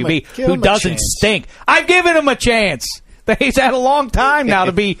at QB who doesn't stink. I've given him a chance. He's had a long time now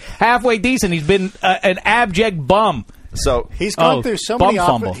to be halfway decent. He's been an abject bum. So he's gone through so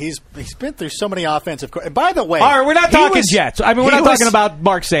many. He's been through so many offensive. By the way, all right, we're not talking Jets. I mean, we're not talking about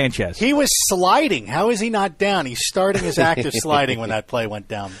Mark Sanchez. He was sliding. How is he not down? He's starting his active sliding when that play went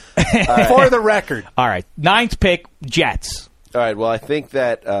down. For the record. All right, 9th pick, Jets. All right. Well, I think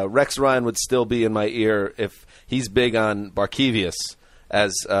that Rex Ryan would still be in my ear if he's big on Barkevius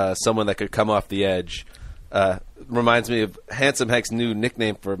as someone that could come off the edge. Reminds me of Handsome Hank's new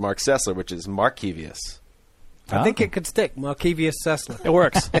nickname for Mark Sessler, which is Markevius. I think it could stick, Markevius Sessler. It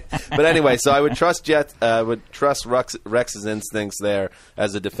works. But anyway, so I would trust Rex's instincts there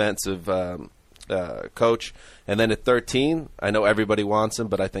as a defensive coach. And then at 13, I know everybody wants him,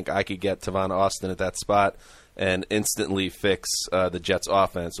 but I think I could get Tavon Austin at that spot and instantly fix the Jets'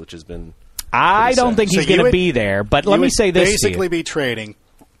 offense, which has been I don't think he's going to be there, but let me say this to you. Basically be trading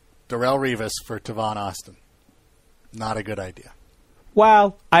Darrelle Revis for Tavon Austin. Not a good idea.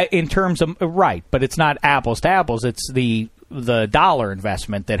 Well, in terms of right, but it's not apples to apples. It's the dollar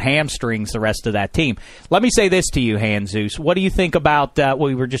investment that hamstrings the rest of that team. Let me say this to you, Hanzus. What do you think about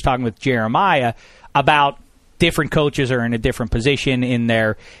we were just talking with Jeremiah about different coaches are in a different position in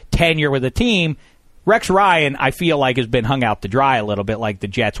their tenure with the team? Rex Ryan, I feel like, has been hung out to dry a little bit, like the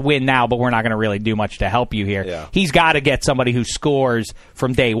Jets win now, but we're not going to really do much to help you here. Yeah. He's got to get somebody who scores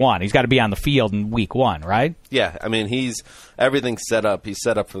from day one. He's got to be on the field in week 1, right? Yeah, I mean, everything's set up. He's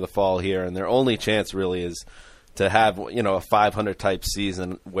set up for the fall here, and their only chance really is to have a 500-type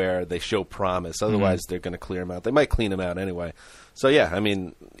season where they show promise. Otherwise, they're going to clear him out. They might clean him out anyway. So, yeah, I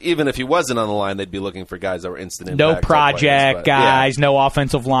mean, even if he wasn't on the line, they'd be looking for guys that were instant impact. No project guys, no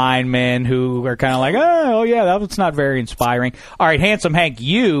offensive linemen who are kind of like, oh, yeah, that's not very inspiring. All right, Handsome Hank,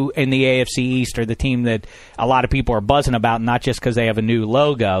 you in the AFC East are the team that a lot of people are buzzing about, not just because they have a new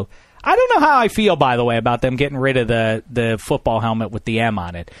logo. I don't know how I feel, by the way, about them getting rid of the football helmet with the M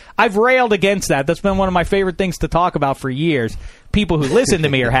on it. I've railed against that. That's been one of my favorite things to talk about for years. People who listen to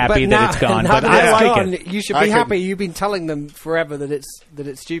me are happy that it's gone, but I like it. You should be happy. You've been telling them forever that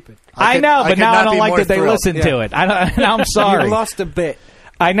it's stupid. I know, but now I don't like that they listen to it. I'm sorry. You lost a bit.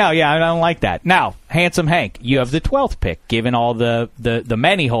 I know, yeah, I don't like that. Now, Handsome Hank, you have the 12th pick. Given all the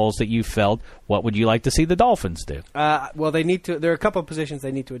many holes that you've filled, what would you like to see the Dolphins do? Well, they need to. There are a couple of positions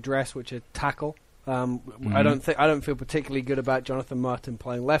they need to address, which are tackle. I don't feel particularly good about Jonathan Martin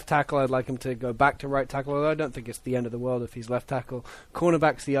playing left tackle. I'd like him to go back to right tackle, although I don't think it's the end of the world if he's left tackle.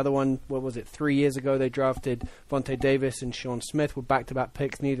 Cornerback's the other one. What was it? 3 years ago they drafted Vontae Davis and Sean Smith with back-to-back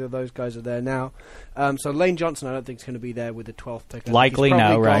picks. Neither of those guys are there now. So Lane Johnson I don't think is going to be there with the 12th pick. Likely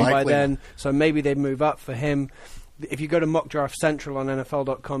no, right? By then, so maybe they move up for him. If you go to Mock Draft Central on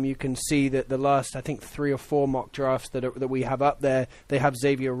NFL.com, you can see that the last, I think, 3 or 4 mock drafts that we have up there, they have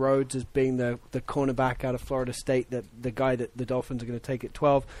Xavier Rhodes as being the cornerback out of Florida State, the guy that the Dolphins are going to take at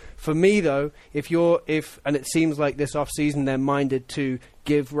 12. For me, though, and it seems like this offseason they're minded to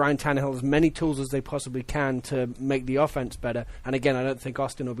give Ryan Tannehill as many tools as they possibly can to make the offense better. And again, I don't think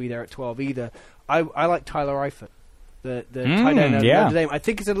Austin will be there at 12 either. I like Tyler Eifert. The tight end of Notre Dame. I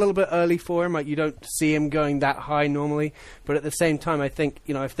think it's a little bit early for him. Like, you don't see him going that high normally. But at the same time, I think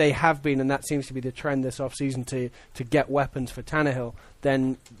if they have been, and that seems to be the trend this offseason to get weapons for Tannehill,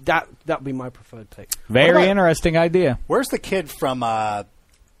 then that would be my preferred pick. Very interesting idea. Where's the kid from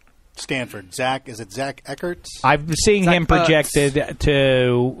Stanford? Is it Zach Eckerts? I've seen him projected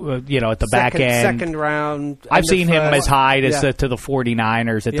to, at the back end. Second round. I've seen him as high as to the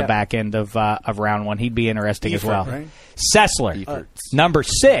 49ers at the back end of round 1. He'd be interesting as well. Right? Sessler, number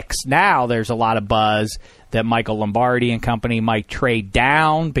 6. Now there's a lot of buzz that Michael Lombardi and company might trade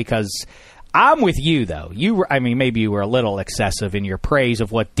down because I'm with you, though. Maybe you were a little excessive in your praise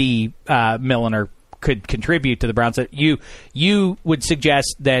of what D. Milliner could contribute to the Browns. You would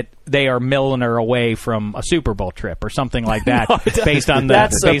suggest that they are Milliner away from a Super Bowl trip or something like that, based on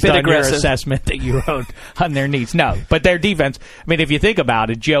your assessment that you wrote on their needs. No, but their defense. I mean, if you think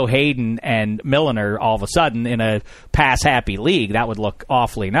about it, Joe Hayden and Milliner all of a sudden in a pass-happy league, that would look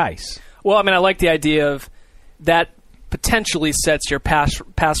awfully nice. Well, I like the idea of that potentially sets your pass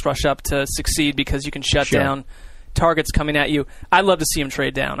rush up to succeed because you can shut down targets coming at you. I'd love to see him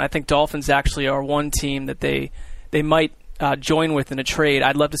trade down. I think Dolphins actually are one team that they might join with in a trade.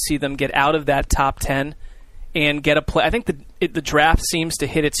 I'd love to see them get out of that top 10 and get a play. I think the draft seems to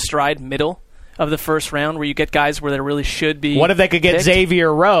hit its stride middle of the first round where you get guys where there really should be. What if they could get picked?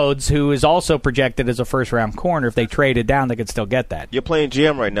 Xavier Rhodes, who is also projected as a first-round corner? If they traded down, they could still get that. You're playing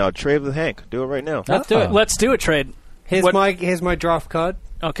GM right now. Trade with Hank. Do it right now. Let's do it. Let's do a trade. Here's my draft card.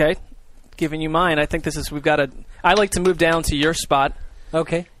 Okay, giving you mine. I think I like to move down to your spot.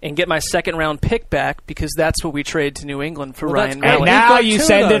 Okay. And get my second-round pick back because that's what we trade to New England for Ryan And Mallett. now you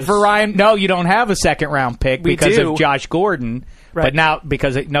send it for Ryan. No, you don't have a second-round pick We because do. of Josh Gordon. Right. But now,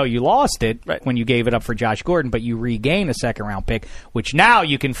 you lost it when you gave it up for Josh Gordon, but you regain a second-round pick, which now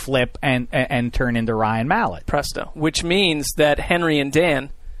you can flip and turn into Ryan Mallett. Presto. Which means that Henry and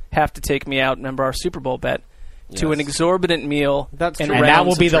Dan have to take me out, remember our Super Bowl bet, to an exorbitant meal. And that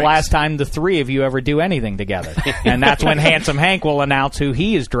will be the last time the three of you ever do anything together. And that's when Handsome Hank will announce who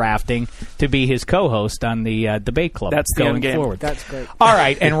he is drafting to be his co-host on the debate club. That's the going end game. forward. That's great. All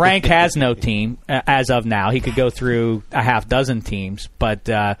right, and Rank has no team as of now. He could go through a half dozen teams, but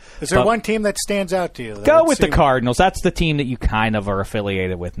is there one team that stands out to you? Go with the Cardinals. That's the team that you kind of are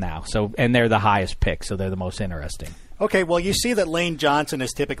affiliated with now. So, and they're the highest pick, so they're the most interesting. Okay, well, you see that Lane Johnson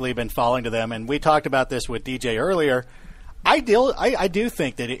has typically been falling to them, and we talked about this with DJ earlier. I do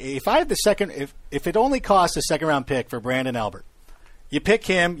think that if I had the second, if it only costs a second-round pick for Brandon Albert, you pick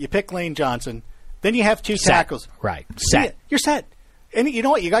him, you pick Lane Johnson, then you have two tackles. Right, set. Yeah, you're set. And you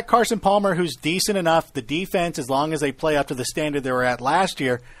know what? You got Carson Palmer, who's decent enough. The defense, as long as they play up to the standard they were at last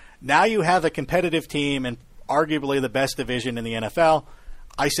year, now you have a competitive team and arguably the best division in the NFL.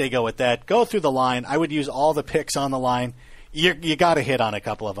 I say go with that. Go through the line. I would use all the picks on the line. You got to hit on a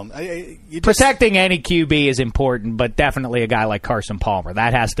couple of them. Protecting any QB is important, but definitely a guy like Carson Palmer.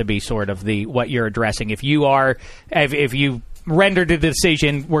 That has to be sort of what you're addressing. If you rendered a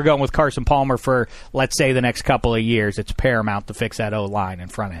decision, we're going with Carson Palmer for, let's say, the next couple of years, it's paramount to fix that O-line in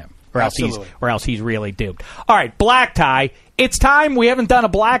front of him. Or else he's really doomed. All right, Black Tie. It's time. We haven't done a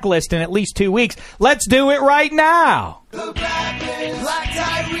blacklist in at least 2 weeks. Let's do it right now. The Blacklist. Black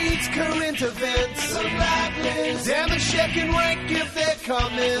Tie reads current events. The Blacklist. Damn, and check and rank if they're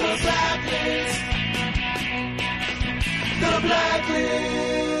coming. The Blacklist. The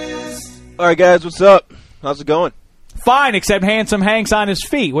Blacklist. All right, guys, what's up? How's it going? Fine, except Handsome Hank's on his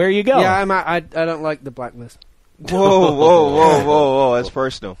feet. Where you going? Yeah, I don't like the blacklist. Whoa! That's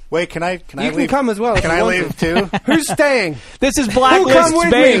personal. Wait, can I? You leave? can come as well. Can I leave too? Who's staying? This is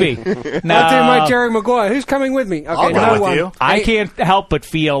Blacklist, baby. No. I'll do my Jerry Maguire. Who's coming with me? Okay, I'll go with you. I can't help but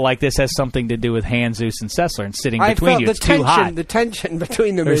feel like this has something to do with Hanzus and Sessler and sitting I between felt you. the It's too tension. hot. The tension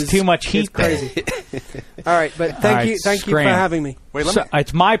between them There's is too much heat. Crazy. All right, but thank you for having me. Wait,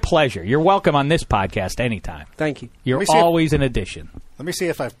 it's my pleasure. You're welcome on this podcast anytime. Thank you. You're always an addition. Let me see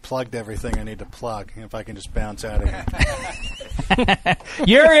if I've plugged everything I need to plug, and if I can just bounce out of here.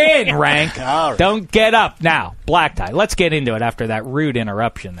 You're in, Rank. All right. Don't get up now. Black Tie. Let's get into it after that rude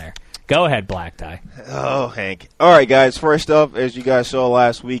interruption there. Go ahead, Black Tie. Oh, Hank. All right, guys. First up, as you guys saw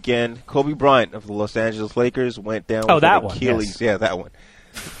last weekend, Kobe Bryant of the Los Angeles Lakers went down with that an one, Achilles. yes. Yeah, that one.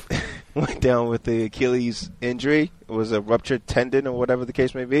 Went down with the Achilles injury. It was a ruptured tendon or whatever the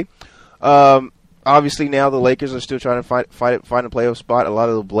case may be. Obviously, now the Lakers are still trying to find a playoff spot. A lot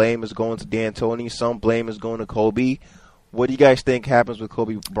of the blame is going to D'Antoni. Some blame is going to Kobe. What do you guys think happens with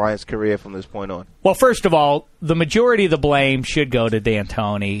Kobe Bryant's career from this point on? Well, first of all, the majority of the blame should go to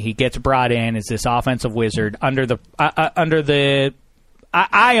D'Antoni. He gets brought in as this offensive wizard under the.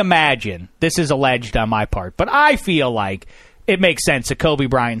 I imagine, this is alleged on my part, but I feel like it makes sense that Kobe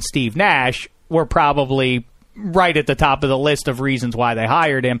Bryant and Steve Nash were probably right at the top of the list of reasons why they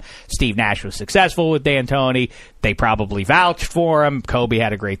hired him. Steve Nash was successful with D'Antoni. They probably vouched for him. Kobe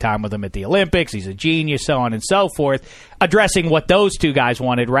had a great time with him at the Olympics. He's a genius, so on and so forth. Addressing what those two guys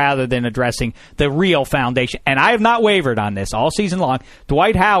wanted rather than addressing the real foundation. And I have not wavered on this all season long.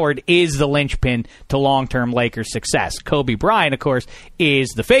 Dwight Howard is the linchpin to long-term Lakers success. Kobe Bryant, of course, is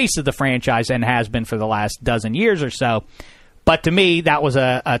the face of the franchise and has been for the last dozen years or so. But to me, that was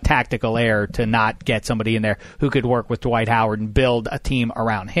a tactical error to not get somebody in there who could work with Dwight Howard and build a team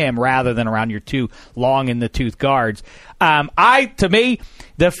around him rather than around your two long-in-the-tooth guards. To me,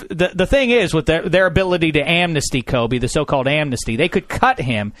 the thing is with their ability to amnesty Kobe, the so-called amnesty, they could cut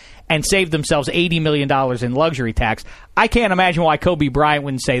him and save themselves $80 million in luxury tax. I can't imagine why Kobe Bryant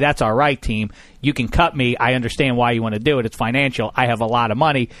wouldn't say, that's all right, team. You can cut me. I understand why you want to do it. It's financial. I have a lot of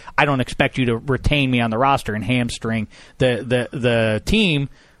money. I don't expect you to retain me on the roster and hamstring the team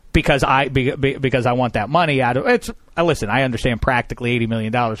because I want that money out of it. Listen, I understand practically $80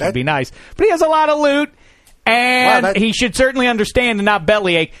 million would be nice, but he has a lot of loot. And he should certainly understand and not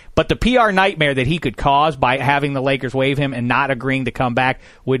bellyache, but the PR nightmare that he could cause by having the Lakers waive him and not agreeing to come back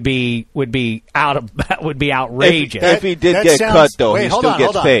would be outrageous. If he did get cut, though, he still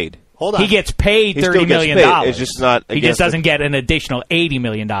gets paid. Hold on. He gets paid He still $30 gets million. paid. It's just not He against just doesn't the- get an additional $80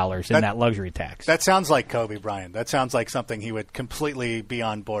 million in that luxury tax. That sounds like Kobe Bryant. That sounds like something he would completely be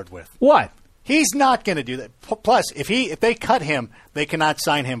on board with. What? He's not going to do that. Plus, if they cut him, they cannot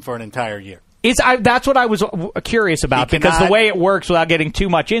sign him for an entire year. That's what I was curious about, because the way it works, without getting too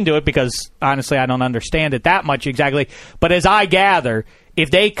much into it, because honestly I don't understand it that much exactly, but as I gather,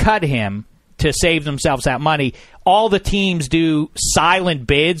 if they cut him to save themselves that money, all the teams do silent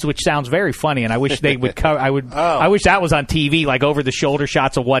bids, which sounds very funny, and I wish they would cover. I wish that was on TV, like over the shoulder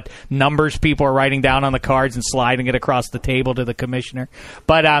shots of what numbers people are writing down on the cards and sliding it across the table to the commissioner.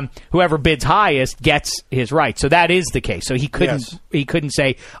 But whoever bids highest gets his right. So that is the case. So he couldn't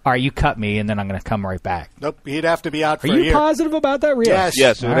say, "All right, you cut me, and then I'm going to come right back." Nope, he'd have to be out for Are a you year. positive about that, Rio?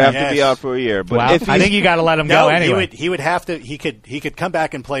 Yes, it would have to be out for a year. But well, I think you got to let him go anyway. He would have to. He could come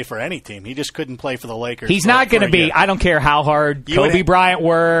back and play for any team. He just couldn't play for the Lakers. He's not going to be. year. I don't care how hard You Kobe would- Bryant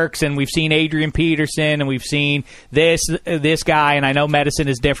works, and we've seen Adrian Peterson, and we've seen this guy, and I know medicine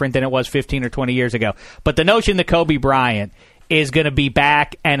is different than it was 15 or 20 years ago. But the notion that Kobe Bryant is going to be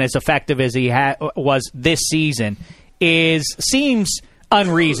back and as effective as he was this season seems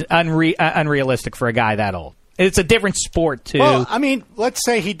unrealistic for a guy that old. It's a different sport too. Well, I mean, let's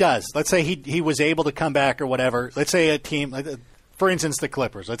say he does. Let's say he was able to come back or whatever. Let's say a team. For instance, the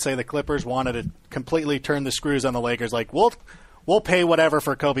Clippers. Let's say the Clippers wanted to completely turn the screws on the Lakers. Like, we'll pay whatever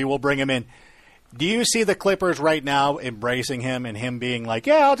for Kobe. We'll bring him in. Do you see the Clippers right now embracing him and him being like,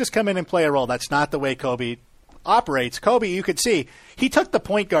 yeah, I'll just come in and play a role? That's not the way Kobe operates. Kobe, you could see, he took the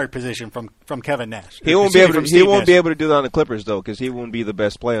point guard position from Kevin Nash. He won't be able to. He won't be able to do that on the Clippers though, because he won't be the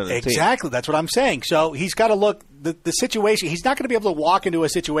best player on the team. Exactly, that's what I'm saying. So he's got to look the situation. He's not going to be able to walk into a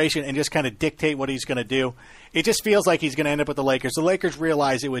situation and just kind of dictate what he's going to do. It just feels like he's going to end up with the Lakers. The Lakers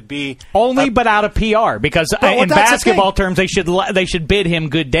realize it would be but out of PR, because in basketball terms they should bid him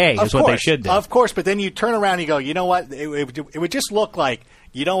good day is what they should do. Of course, but then you turn around and you go, you know what? It would just look like,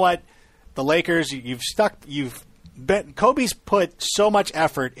 you know what? The Lakers, Kobe's put so much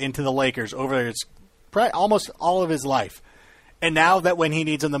effort into the Lakers over almost all of his life. And now that when he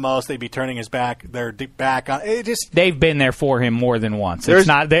needs them the most, they'd be turning his back. They're back on it. They've been there for him more than once. They're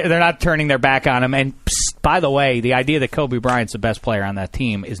not turning their back on him. And by the way, the idea that Kobe Bryant's the best player on that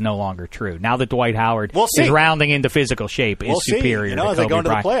team is no longer true. Now that Dwight Howard is rounding into physical shape, is superior to Kobe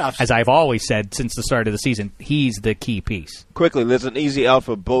Bryant. Playoffs. As I've always said since the start of the season, he's the key piece. Quickly, there's an easy out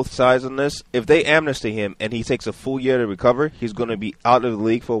for both sides on this. If they amnesty him and he takes a full year to recover, he's going to be out of the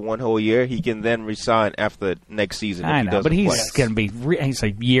league for one whole year. He can then resign after next season. I know, but he's going to be he's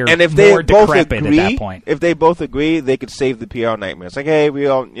a year and if they more both decrepit agree, at that point. If they both agree, they could save the PR nightmare. It's like, hey, we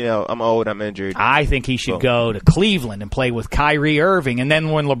all, I'm old, I'm injured. I think he should go to Cleveland and play with Kyrie Irving, and then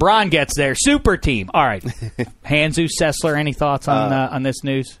when LeBron gets there, super team. All right, Hanzu Sessler, any thoughts on this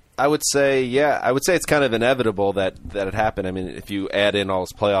news? I would say it's kind of inevitable that it happened. I mean, if you add in all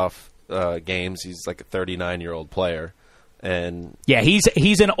his playoff games, he's like a 39-year-old player. And yeah,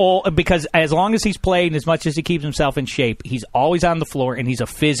 he's an old, because as long as he's played and as much as he keeps himself in shape, he's always on the floor, and he's a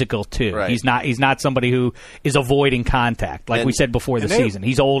physical too. Right. He's not somebody who is avoiding contact like we said before the season.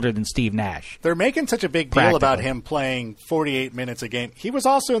 He's older than Steve Nash. They're making such a big deal about him playing 48 minutes a game. He was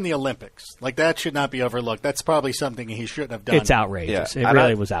also in the Olympics. Like, that should not be overlooked. That's probably something he shouldn't have done. It's outrageous. Yeah. It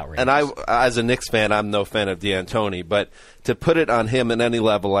really was outrageous. And I, as a Knicks fan, I'm no fan of D'Antoni, but to put it on him at any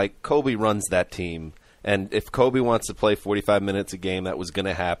level, like, Kobe runs that team. And if Kobe wants to play 45 minutes a game, that was going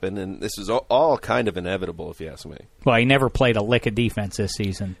to happen. And this is all kind of inevitable, if you ask me. Well, he never played a lick of defense this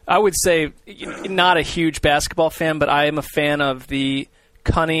season. I would say not a huge basketball fan, but I am a fan of the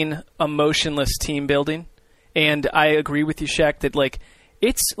cunning, emotionless team building. And I agree with you, Shaq, that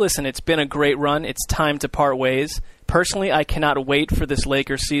it's been a great run. It's time to part ways. Personally, I cannot wait for this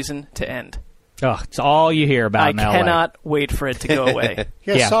Lakers season to end. Oh, it's all you hear about in LA. I cannot wait for it to go away.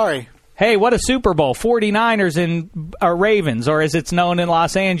 Sorry. Hey, what a Super Bowl, 49ers and Ravens, or as it's known in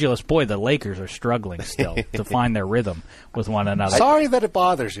Los Angeles. Boy, the Lakers are struggling still to find their rhythm with one another. Sorry that it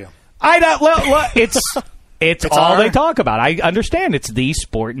bothers you. I don't. It's all they talk about. I understand it's the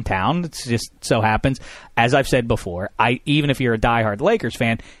sport in town. It just so happens, as I've said before, even if you're a diehard Lakers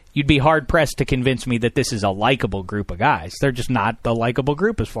fan, you'd be hard-pressed to convince me that this is a likable group of guys. They're just not the likable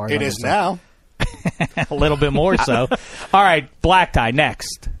group as far as it is now. A little bit more so. All right, Black Tie,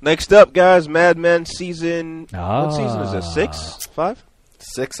 next. Next up, guys, Mad Men season. What season is this? 6? 5?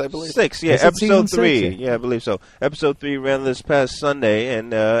 6, I believe. 6, yeah. Is it season Episode 3. 6? Yeah, I believe so. Episode 3 ran this past Sunday,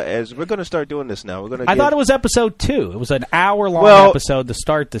 and as we're going to start doing this now. I thought it was episode 2. It was an hour-long episode to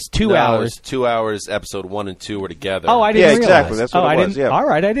start this. 2 hours. It was 2 hours. Episode 1 and 2 were together. Oh, I didn't realize. Exactly. That's what it was. Yeah. All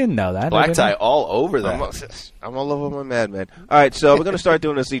right, I didn't know that. Black Tie all over that. I'm all over my Mad Men. All right, so we're going to start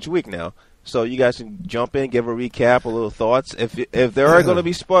doing this each week now. So you guys can jump in, give a recap, a little thoughts. If there are going to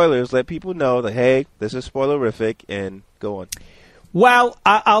be spoilers, let people know that, hey, this is spoilerific, and go on. Well,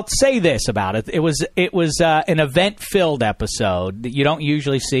 I'll say this about it. It was an event-filled episode that you don't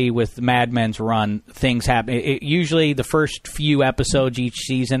usually see with Mad Men's run. Things happen. Usually the first few episodes each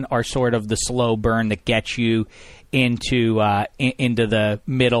season are sort of the slow burn that gets you into the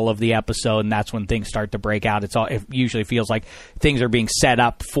middle of the episode, and that's when things start to break out. It usually feels like things are being set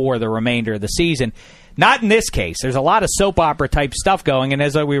up for the remainder of the season. Not in this case. There's a lot of soap opera type stuff going, and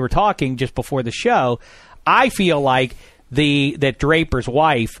as we were talking just before the show, I feel like that Draper's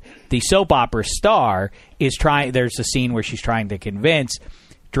wife, the soap opera star, is trying. There's a scene where she's trying to convince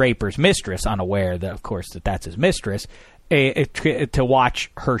Draper's mistress, unaware that, of course, that's his mistress, to watch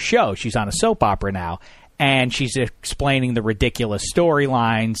her show. She's on a soap opera now. And she's explaining the ridiculous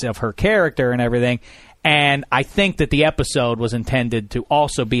storylines of her character and everything. And I think that the episode was intended to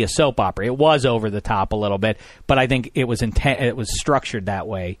also be a soap opera. It was over the top a little bit, but I think it was structured that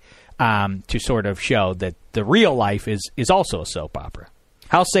way to sort of show that the real life is also a soap opera.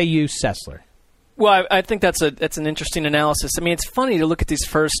 How say you, Sessler? Well, I think that's an interesting analysis. I mean, it's funny to look at these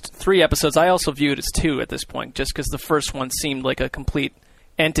first 3 episodes. I also view it as 2 at this point, just because the first one seemed like a complete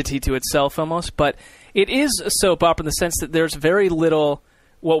entity to itself almost. But it is a soap opera in the sense that there's very little.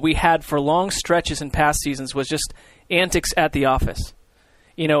 What we had for long stretches in past seasons was just antics at the office.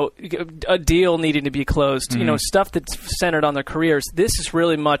 You know, a deal needing to be closed. Mm-hmm. You know, stuff that's centered on their careers. This is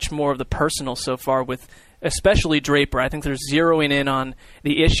really much more of the personal so far, with especially Draper. I think they're zeroing in on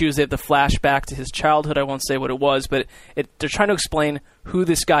the issues. They have the flashback to his childhood. I won't say what it was, but they're trying to explain who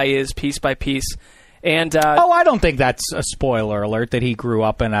this guy is piece by piece. And I don't think that's a spoiler alert that he grew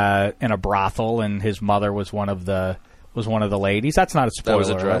up in a brothel and his mother was one of the ladies. That's not a spoiler. That was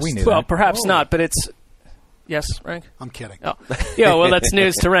addressed. We knew well, that. perhaps not, but it's yes, Rank. I'm kidding. Oh, yeah. Well, that's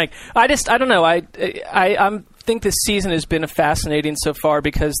news to Rank. I don't know. I think this season has been fascinating so far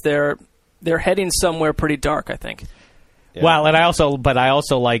because they're heading somewhere pretty dark, I think. Yeah. Well, and I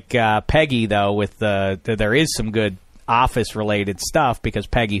also like Peggy though. With there is some good office-related stuff because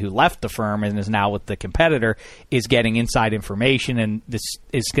Peggy, who left the firm and is now with the competitor, is getting inside information, and this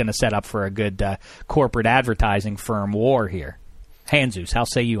is going to set up for a good corporate advertising firm war here. Hanzus, how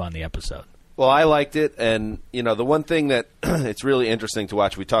say you on the episode? Well, I liked it, and the one thing that it's really interesting to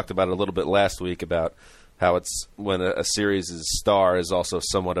watch. We talked about it a little bit last week about how it's when a series' star is also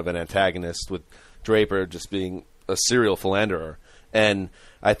somewhat of an antagonist, with Draper just being a serial philanderer. And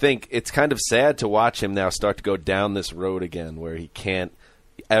I think it's kind of sad to watch him now start to go down this road again where he can't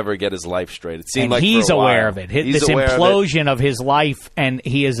ever get his life straight. It seemed like he's for a while, aware of it. This implosion of his life, and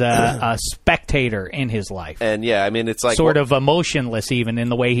he is a spectator in his life. And yeah, I mean, it's like sort of emotionless even in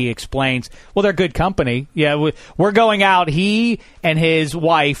the way he explains. Well, they're good company. Yeah, we're going out. He and his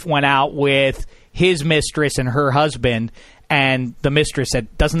wife went out with his mistress and her husband. And the mistress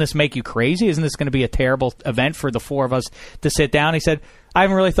said, "Doesn't this make you crazy? Isn't this going to be a terrible event for the 4 of us to sit down?" He said, "I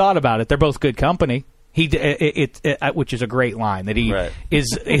haven't really thought about it. They're both good company." Which is a great line, that he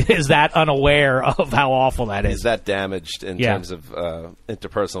is that unaware of how awful that is. He's that damaged in terms of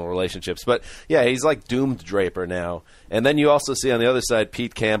interpersonal relationships. But yeah, he's like doomed Draper now. And then you also see on the other side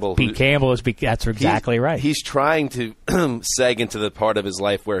Pete Campbell. That's exactly right. He's trying to seg into the part of his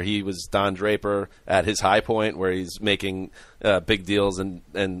life where he was Don Draper at his high point, where he's making big deals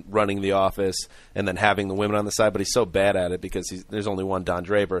and running the office and then having the women on the side. But he's so bad at it because there's only one Don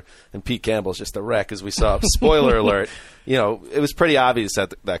Draper, and Pete Campbell's just a wreck, as we saw. Spoiler alert. It was pretty obvious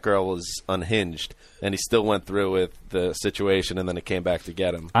that that girl was unhinged, and he still went through with the situation, and then it came back to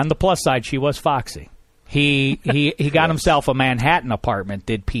get him. On the plus side, she was foxy. He got himself a Manhattan apartment,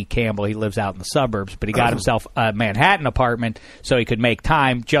 did Pete Campbell. He lives out in the suburbs, but he got himself a Manhattan apartment so he could make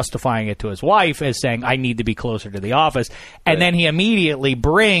time, justifying it to his wife as saying, "I need to be closer to the office." And then he immediately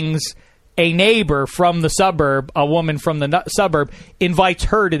brings a neighbor from the suburb, a woman from the suburb, invites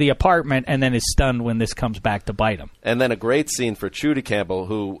her to the apartment, and then is stunned when this comes back to bite him. And then a great scene for Trudy Campbell,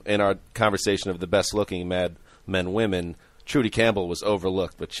 who, in our conversation of the best-looking Mad Men women, Trudy Campbell was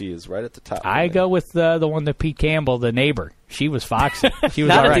overlooked, but she is right at the top. I go with the one that Pete Campbell, the neighbor. She was foxy. She was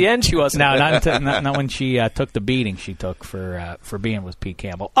not all right. At the end, she wasn't. No, not when she took the beating she took for being with Pete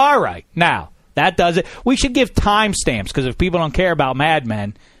Campbell. All right, now that does it. We should give timestamps because if people don't care about Mad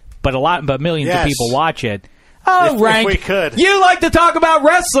Men, but millions of people watch it. Oh, Rank. we could. You like to talk about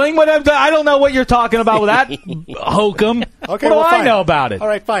wrestling, but I don't know what you're talking about with that, hokum. Okay, what do I fine. know about it? All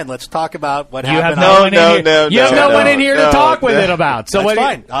right, fine. Let's talk about what You have happened. no one in here. You have no one in here to talk with it about. So That's what?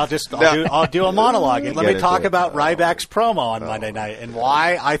 fine. I'll do a monologue and let me Get talk into it. about Ryback's promo on Monday night and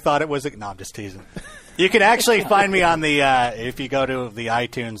why I thought it was. No, I'm just teasing. You can actually find me on the if you go to the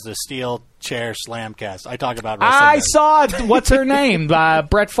iTunes, the Steel Chair Slamcast. I talk about wrestling. I there. saw what's her name?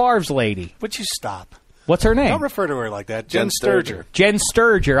 Brett Favre's lady. Would you stop? What's her name? Don't refer to her like that. Jen Sturger. Jen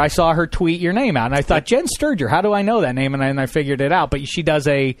Sturger. I saw her tweet your name out, and I thought, Jen Sturger, how do I know that name? And I figured it out. But she does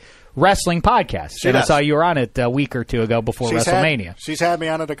a wrestling podcast. She and does. I saw you were on it a week or two ago before WrestleMania. She's had me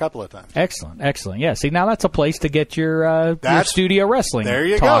on it a couple of times. Excellent. Yeah, see, now that's a place to get your studio wrestling There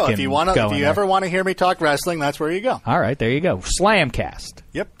you go. talking If you going ever there. want to hear me talk wrestling, that's where you go. All right, there you go. Slamcast.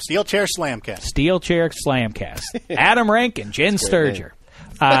 Yep, Steel Chair Slamcast. Steel Chair Slamcast. Adam Rank and Jen Sturger.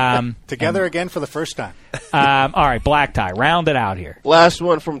 Together again for the first time. All right, Black Tie. Round it out here. Last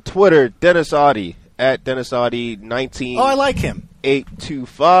one from Twitter, Dennis Audi, at Dennis Audi 19. Oh, I like him.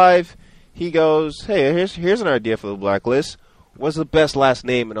 825. He goes, hey, here's an idea for the blacklist. What's the best last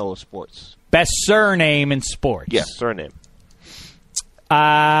name in all of sports? Best surname in sports. Yes, surname.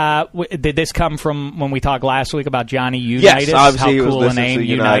 Did this come from when we talked last week about Johnny Unitas? Yes, obviously he How was cool a listening name, to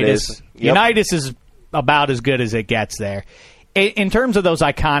Unitas. Unitas. Yep. Unitas is about as good as it gets there. In terms of those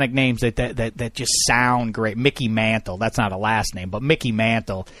iconic names that just sound great, Mickey Mantle, that's not a last name, but Mickey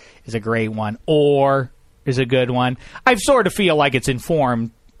Mantle is a great one. Or is a good one. I sort of feel like it's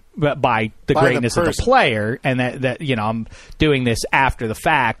informed by the greatness of the player, and that I'm doing this after the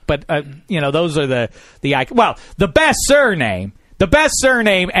fact. But those are the best surname. The best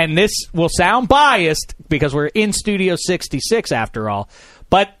surname, and this will sound biased because we're in Studio 66 after all,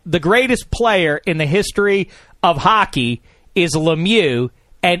 but the greatest player in the history of hockey is Lemieux,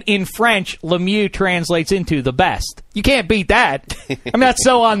 and in French, Lemieux translates into the best. You can't beat that. I mean, that's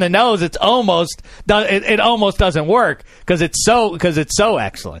so on the nose. It almost doesn't work because it's so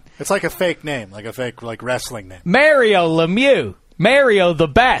excellent. It's like a fake name, like a fake wrestling name. Mario Lemieux, Mario the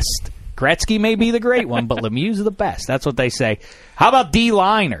best. Gretzky may be the great one, but Lemieux's the best. That's what they say. How about D.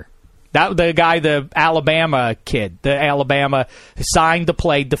 Liner? The guy, the Alabama kid, the Alabama signed to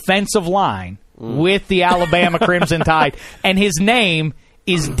play defensive line with the Alabama Crimson Tide, and his name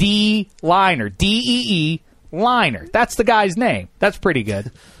is D. Liner, D-E-E Liner. That's the guy's name. That's pretty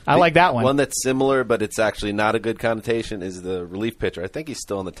good. I like that one. One that's similar, but it's actually not a good connotation, is the relief pitcher. I think he's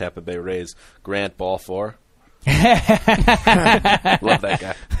still in the Tampa Bay Rays. Grant Balfour. Love that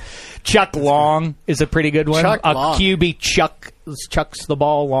guy. Chuck Long is a pretty good one. Chuck Long. QB chucks the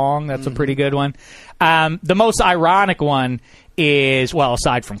ball long. That's a pretty good one. The most ironic one is, well,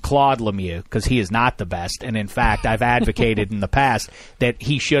 aside from Claude Lemieux, because he is not the best, and in fact, I've advocated in the past that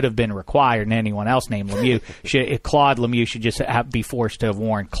he should have been required, and anyone else named Lemieux, Claude Lemieux should just be forced to have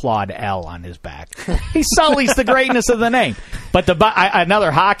worn Claude L on his back. He sullies the greatness of the name. But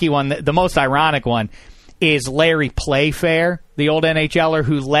another hockey one, the most ironic one, is Larry Playfair, the old NHLer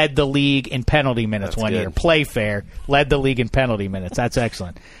who led the league in penalty minutes one year. Playfair led the league in penalty minutes. That's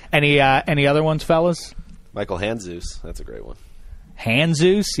excellent. Any other ones, fellas? Michael Handzus. That's a great one.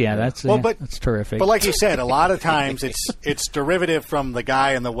 Handzus? Yeah, that's terrific. But like you said, a lot of times it's derivative from the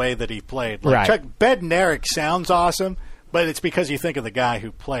guy and the way that he played. Like right. Chuck Bednarik sounds awesome, but it's because you think of the guy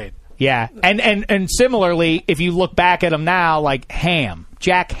who played. Yeah, and similarly, if you look back at him now, like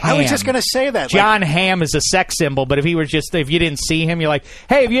Jack Ham. I was just going to say that. John Hamm is a sex symbol, but if you didn't see him, you're like,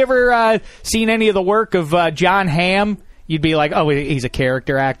 hey, have you ever seen any of the work of John Hamm? You'd be like, oh, he's a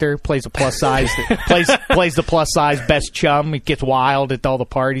character actor, plays a plus size, plays the plus size best chum. He gets wild at all the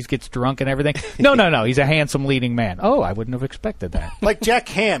parties, gets drunk and everything. No, he's a handsome leading man. Oh, I wouldn't have expected that. Like Jack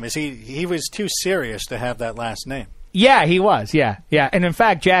Ham, he was too serious to have that last name. Yeah, he was. Yeah. And in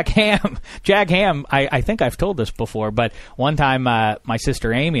fact, Jack Ham, I think I've told this before, but one time my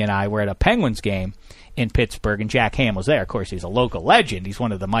sister Amy and I were at a Penguins game in Pittsburgh, and Jack Ham was there. Of course, he's a local legend. He's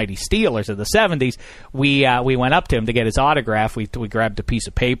one of the mighty Steelers of the 70s. We went up to him to get his autograph. We grabbed a piece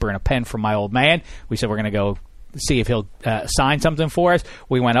of paper and a pen from my old man. We said, we're going to go see if he'll sign something for us.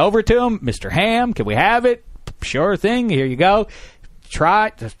 We went over to him. Mr. Ham, can we have it? Sure thing. Here you go.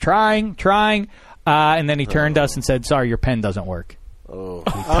 Trying. And then he turned to us and said, sorry, your pen doesn't work.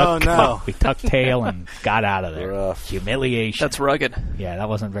 Oh, no. We tucked tail and got out of there. Rough. Humiliation. That's rugged. Yeah, that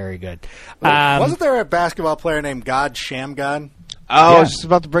wasn't very good. Wasn't there a basketball player named God Shamgod? I was just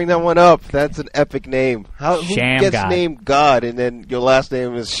about to bring that one up. That's an epic name. Who Sham gets God. named God and then your last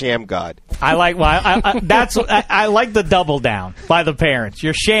name is Sham God? I like I like the double down by the parents.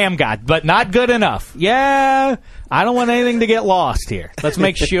 You're Sham God, but not good enough. Yeah, I don't want anything to get lost here. Let's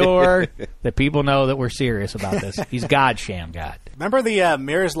make sure that people know that we're serious about this. He's God, Sham God. Remember the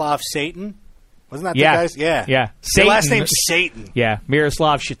Miroslav Satan? Wasn't that Yeah. the guy's? Yeah. Yeah. Your last name's Satan. Yeah,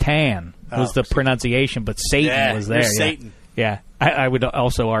 Miroslav Shatan was Oh, the pronunciation, but Satan was there. you're Yeah. Satan. Yeah, I would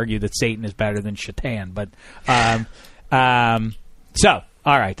also argue that Satan is better than Shatan. But so,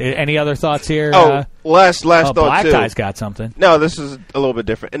 all right. Any other thoughts here? Last thought Black too. Tie's got something. No, this is a little bit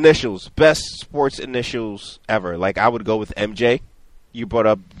different. Initials, best sports initials ever. Like I would go with MJ. You brought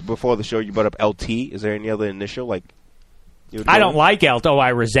up before the show. You brought up LT. Is there any other initial like? You would I go don't with? like Elto. I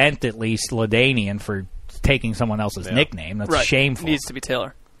resent at least Ladanian for taking someone else's nickname. That's Right. shameful. Needs to be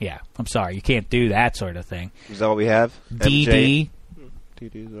Taylor. Yeah, I'm sorry. You can't do that sort of thing. Is that what we have? DD.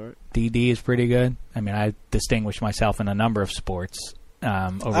 DD's all right. DD is pretty good. I mean, I distinguish myself in a number of sports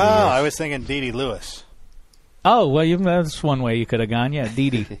over the years. I was thinking Dede Lewis. Oh, well, that's one way you could have gone. Yeah,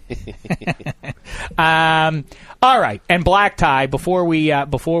 DD. All right, and Black Tie. Before we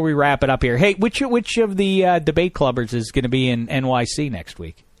wrap it up here, hey, which of the debate clubbers is going to be in NYC next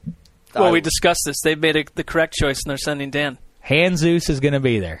week? Well, we discussed this. They've made the correct choice, and they're sending Dan. Hanzus is going to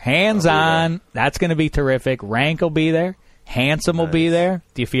be there. Hands on. That's going to be terrific. Rank will be there. Handsome will be there.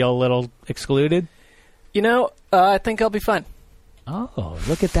 Do you feel a little excluded? You know, I think I'll be fine. Oh,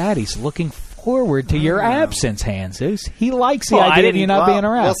 look at that. He's looking forward to your absence, Hanzus. He likes the Well, I idea of didn't- you not being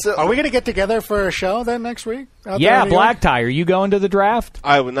around. Are we going to get together for a show then next week? out there Yeah, in New York? Black Tie. Are you going to the draft?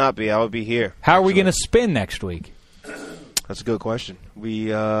 I would not be. I would be here. How are we going to spin next week? That's a good question.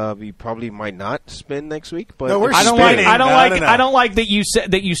 We probably might not spin next week, but No, we're I don't spinning. like. I don't No, like. no, no. I don't like that you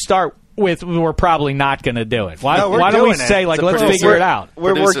said that you start with. We're probably not going to do it. Why, No, we're why don't we doing it. say like It's a let's producer- figure it out? we're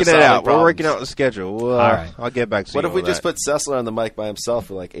Producer working it solving out. We're problems. working out the schedule. We'll, All right. I'll get back to What you. if we on just that. put Sessler on the mic by himself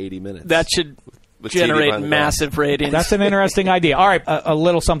for like 80 minutes? That should With TV generate behind the massive ratings. That's an interesting idea. All right, a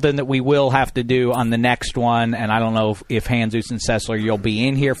little something that we will have to do on the next one, and I don't know if Hanzus and Sessler you'll be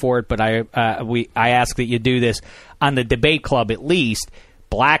in here for it, but I ask that you do this on the debate club at least.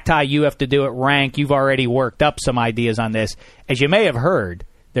 Black Tie, you have to do it. Rank, you've already worked up some ideas on this. As you may have heard,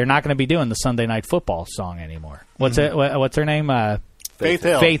 they're not going to be doing the Sunday Night Football song anymore. What's her name? Faith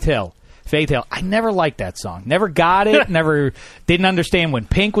Hill. Faith Hill. Faith Hill. I never liked that song. Never got it. Never didn't understand when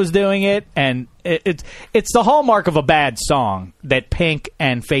Pink was doing it. And it's the hallmark of a bad song that Pink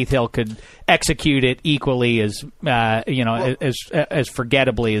and Faith Hill could execute it equally as as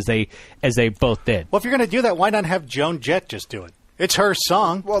forgettably as they both did. Well, if you're going to do that, why not have Joan Jett just do it? It's her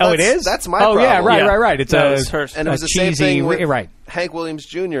song. Well, Oh, it is? That's my Oh, problem. yeah, right. It's No, a, it's hers. And it was a the same cheesy, thing with right. Hank Williams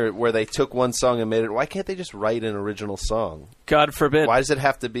Jr., where they took one song and made it. Why can't they just write an original song? God forbid. Why does it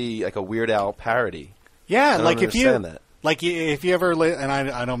have to be like a Weird Al parody? Yeah, I don't like if you understand that. like if you ever and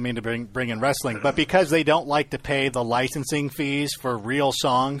I don't mean to bring in wrestling, but because they don't like to pay the licensing fees for real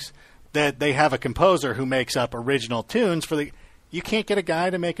songs, that they have a composer who makes up original tunes for the. You can't get a guy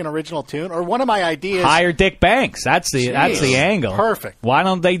to make an original tune. Or one of my ideas. Hire Dick Banks. That's the angle. Perfect. Why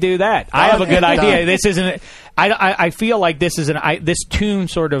don't they do that? I have a good idea. This isn't. I feel like this is this tune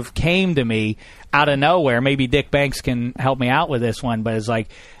sort of came to me out of nowhere. Maybe Dick Banks can help me out with this one, but it's like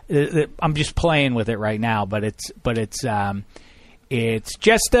I'm just playing with it right now. But it's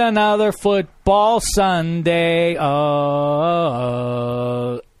just another football Sunday.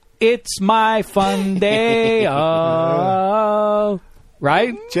 Oh, it's my fun day. Oh,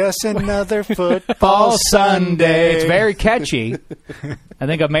 right? Just another football Fall Sunday. Sunday. It's very catchy. I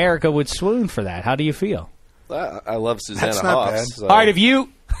think America would swoon for that. How do you feel? I love Susanna That's not Hoffs. bad. so- All right, if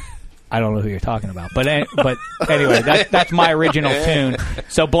you... I don't know who you're talking about, but anyway, that's my original tune.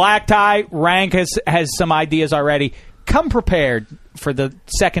 So Black Tie, Rank has some ideas already. Come prepared for the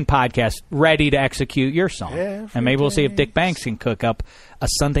second podcast, ready to execute your song. And maybe we'll see if Dick Banks can cook up a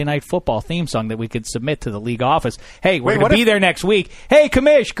Sunday Night Football theme song that we could submit to the league office. Hey, we're going to be there next week. Hey,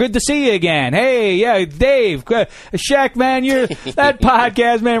 Kamish, good to see you again. Hey, yeah, Dave, Shaq, man, you're that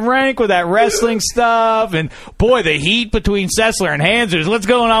podcast, man, Rank with that wrestling stuff. And, boy, the heat between Sessler and Hanzers. What's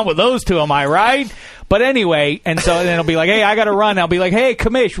going on with those two, am I right? But anyway, and so then it'll be like, hey, I got to run. I'll be like, hey,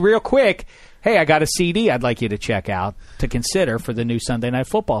 Kamish, real quick. Hey, I got a CD I'd like you to check out to consider for the new Sunday Night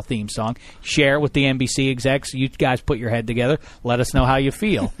Football theme song. Share it with the NBC execs. You guys put your head together. Let us know how you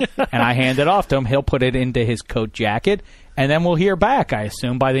feel. And I hand it off to him. He'll put it into his coat jacket, and then we'll hear back, I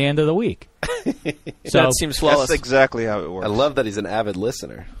assume, by the end of the week. So that seems flawless. That's exactly how it works. I love that he's an avid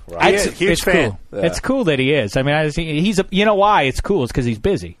listener. Right? Huge it's fan. cool. It's cool that he is. I mean, he's you know why it's cool? It's because he's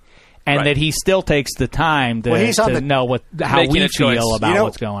busy. and that he still takes the time to, know how we feel about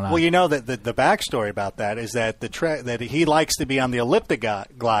what's going on. Well, you know that the backstory about that is that that he likes to be on the elliptic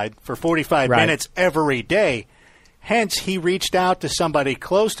glide for 45 minutes every day. Hence, he reached out to somebody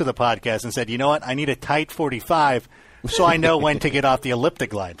close to the podcast and said, "You know what? I need a tight 45, so I know when to get off the elliptic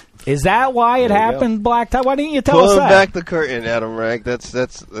glide." Is that why it happened, Black Tie? Why didn't you tell us that? Pulling back the curtain, Adam Rank. That's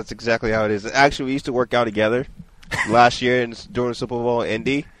exactly how it is. Actually, we used to work out together last year during the Super Bowl in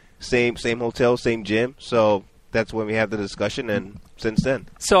Indy. Same hotel, same gym. So that's when we had the discussion, and since then.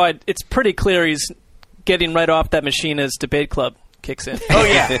 So it's pretty clear he's getting right off that machine as Debate Club kicks in. Oh,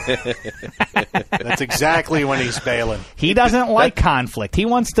 yeah. That's exactly when he's bailing. He doesn't like conflict. He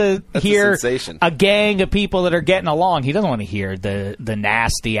wants to hear a gang of people that are getting along. He doesn't want to hear the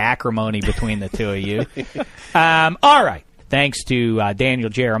nasty acrimony between the two of you. All right. Thanks to Daniel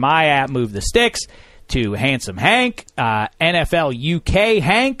Jeremiah at Move the Sticks, to Handsome Hank, NFL UK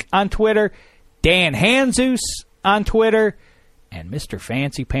Hank on Twitter, Dan Hanzus on Twitter, and Mr.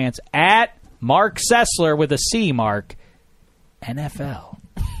 Fancy Pants at Mark Sessler with a C, Mark, NFL.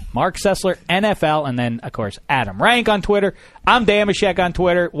 Mark Sessler, NFL, and then, of course, Adam Rank on Twitter. I'm Damashek on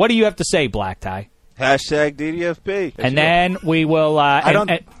Twitter. What do you have to say, Black Tie? Hashtag DDFP. And then we will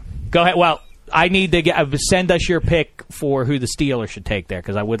go ahead. Well, I need to send us your pick for who the Steelers should take there,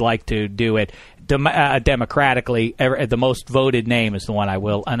 because I would like to do it democratically. The most voted name is the one I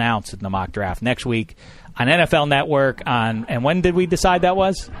will announce in the mock draft next week on NFL Network. And when did we decide that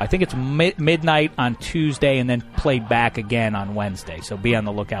was? I think it's midnight on Tuesday, and then played back again on Wednesday. So be on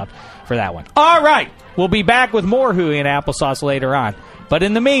the lookout for that one. All right, we'll be back with more Huey and Applesauce later on. But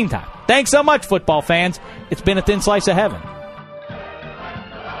in the meantime, thanks so much, football fans. It's been a thin slice of heaven.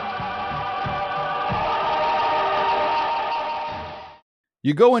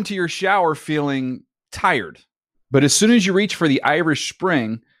 You go into your shower feeling tired, but as soon as you reach for the Irish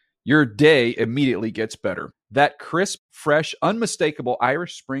Spring, your day immediately gets better. That crisp, fresh, unmistakable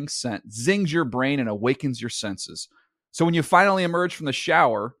Irish Spring scent zings your brain and awakens your senses. So when you finally emerge from the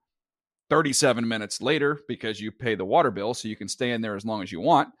shower, 37 minutes later, because you pay the water bill so you can stay in there as long as you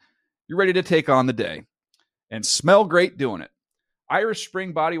want, you're ready to take on the day and smell great doing it. Irish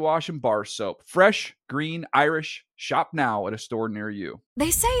Spring Body Wash and Bar Soap. Fresh, green, Irish. Shop now at a store near you.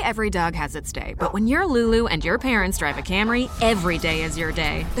 They say every dog has its day, but when you're Lulu and your parents drive a Camry, every day is your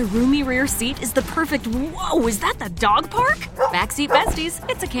day. The roomy rear seat is the perfect, whoa, is that the dog park? Backseat besties,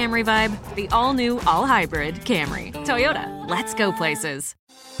 it's a Camry vibe. The all-new, all-hybrid Camry. Toyota, let's go places.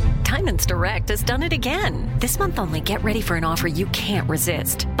 Diamonds Direct has done it again. This month only, get ready for an offer you can't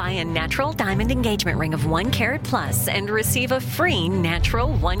resist. Buy a natural diamond engagement ring of 1 carat plus and receive a free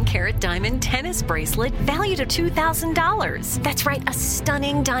natural 1 carat diamond tennis bracelet valued at $2,000. That's right, a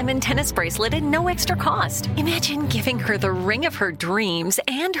stunning diamond tennis bracelet at no extra cost. Imagine giving her the ring of her dreams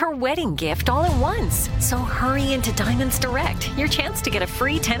and her wedding gift all at once. So hurry into Diamonds Direct. Your chance to get a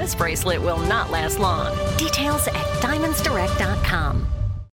free tennis bracelet will not last long. Details at diamondsdirect.com.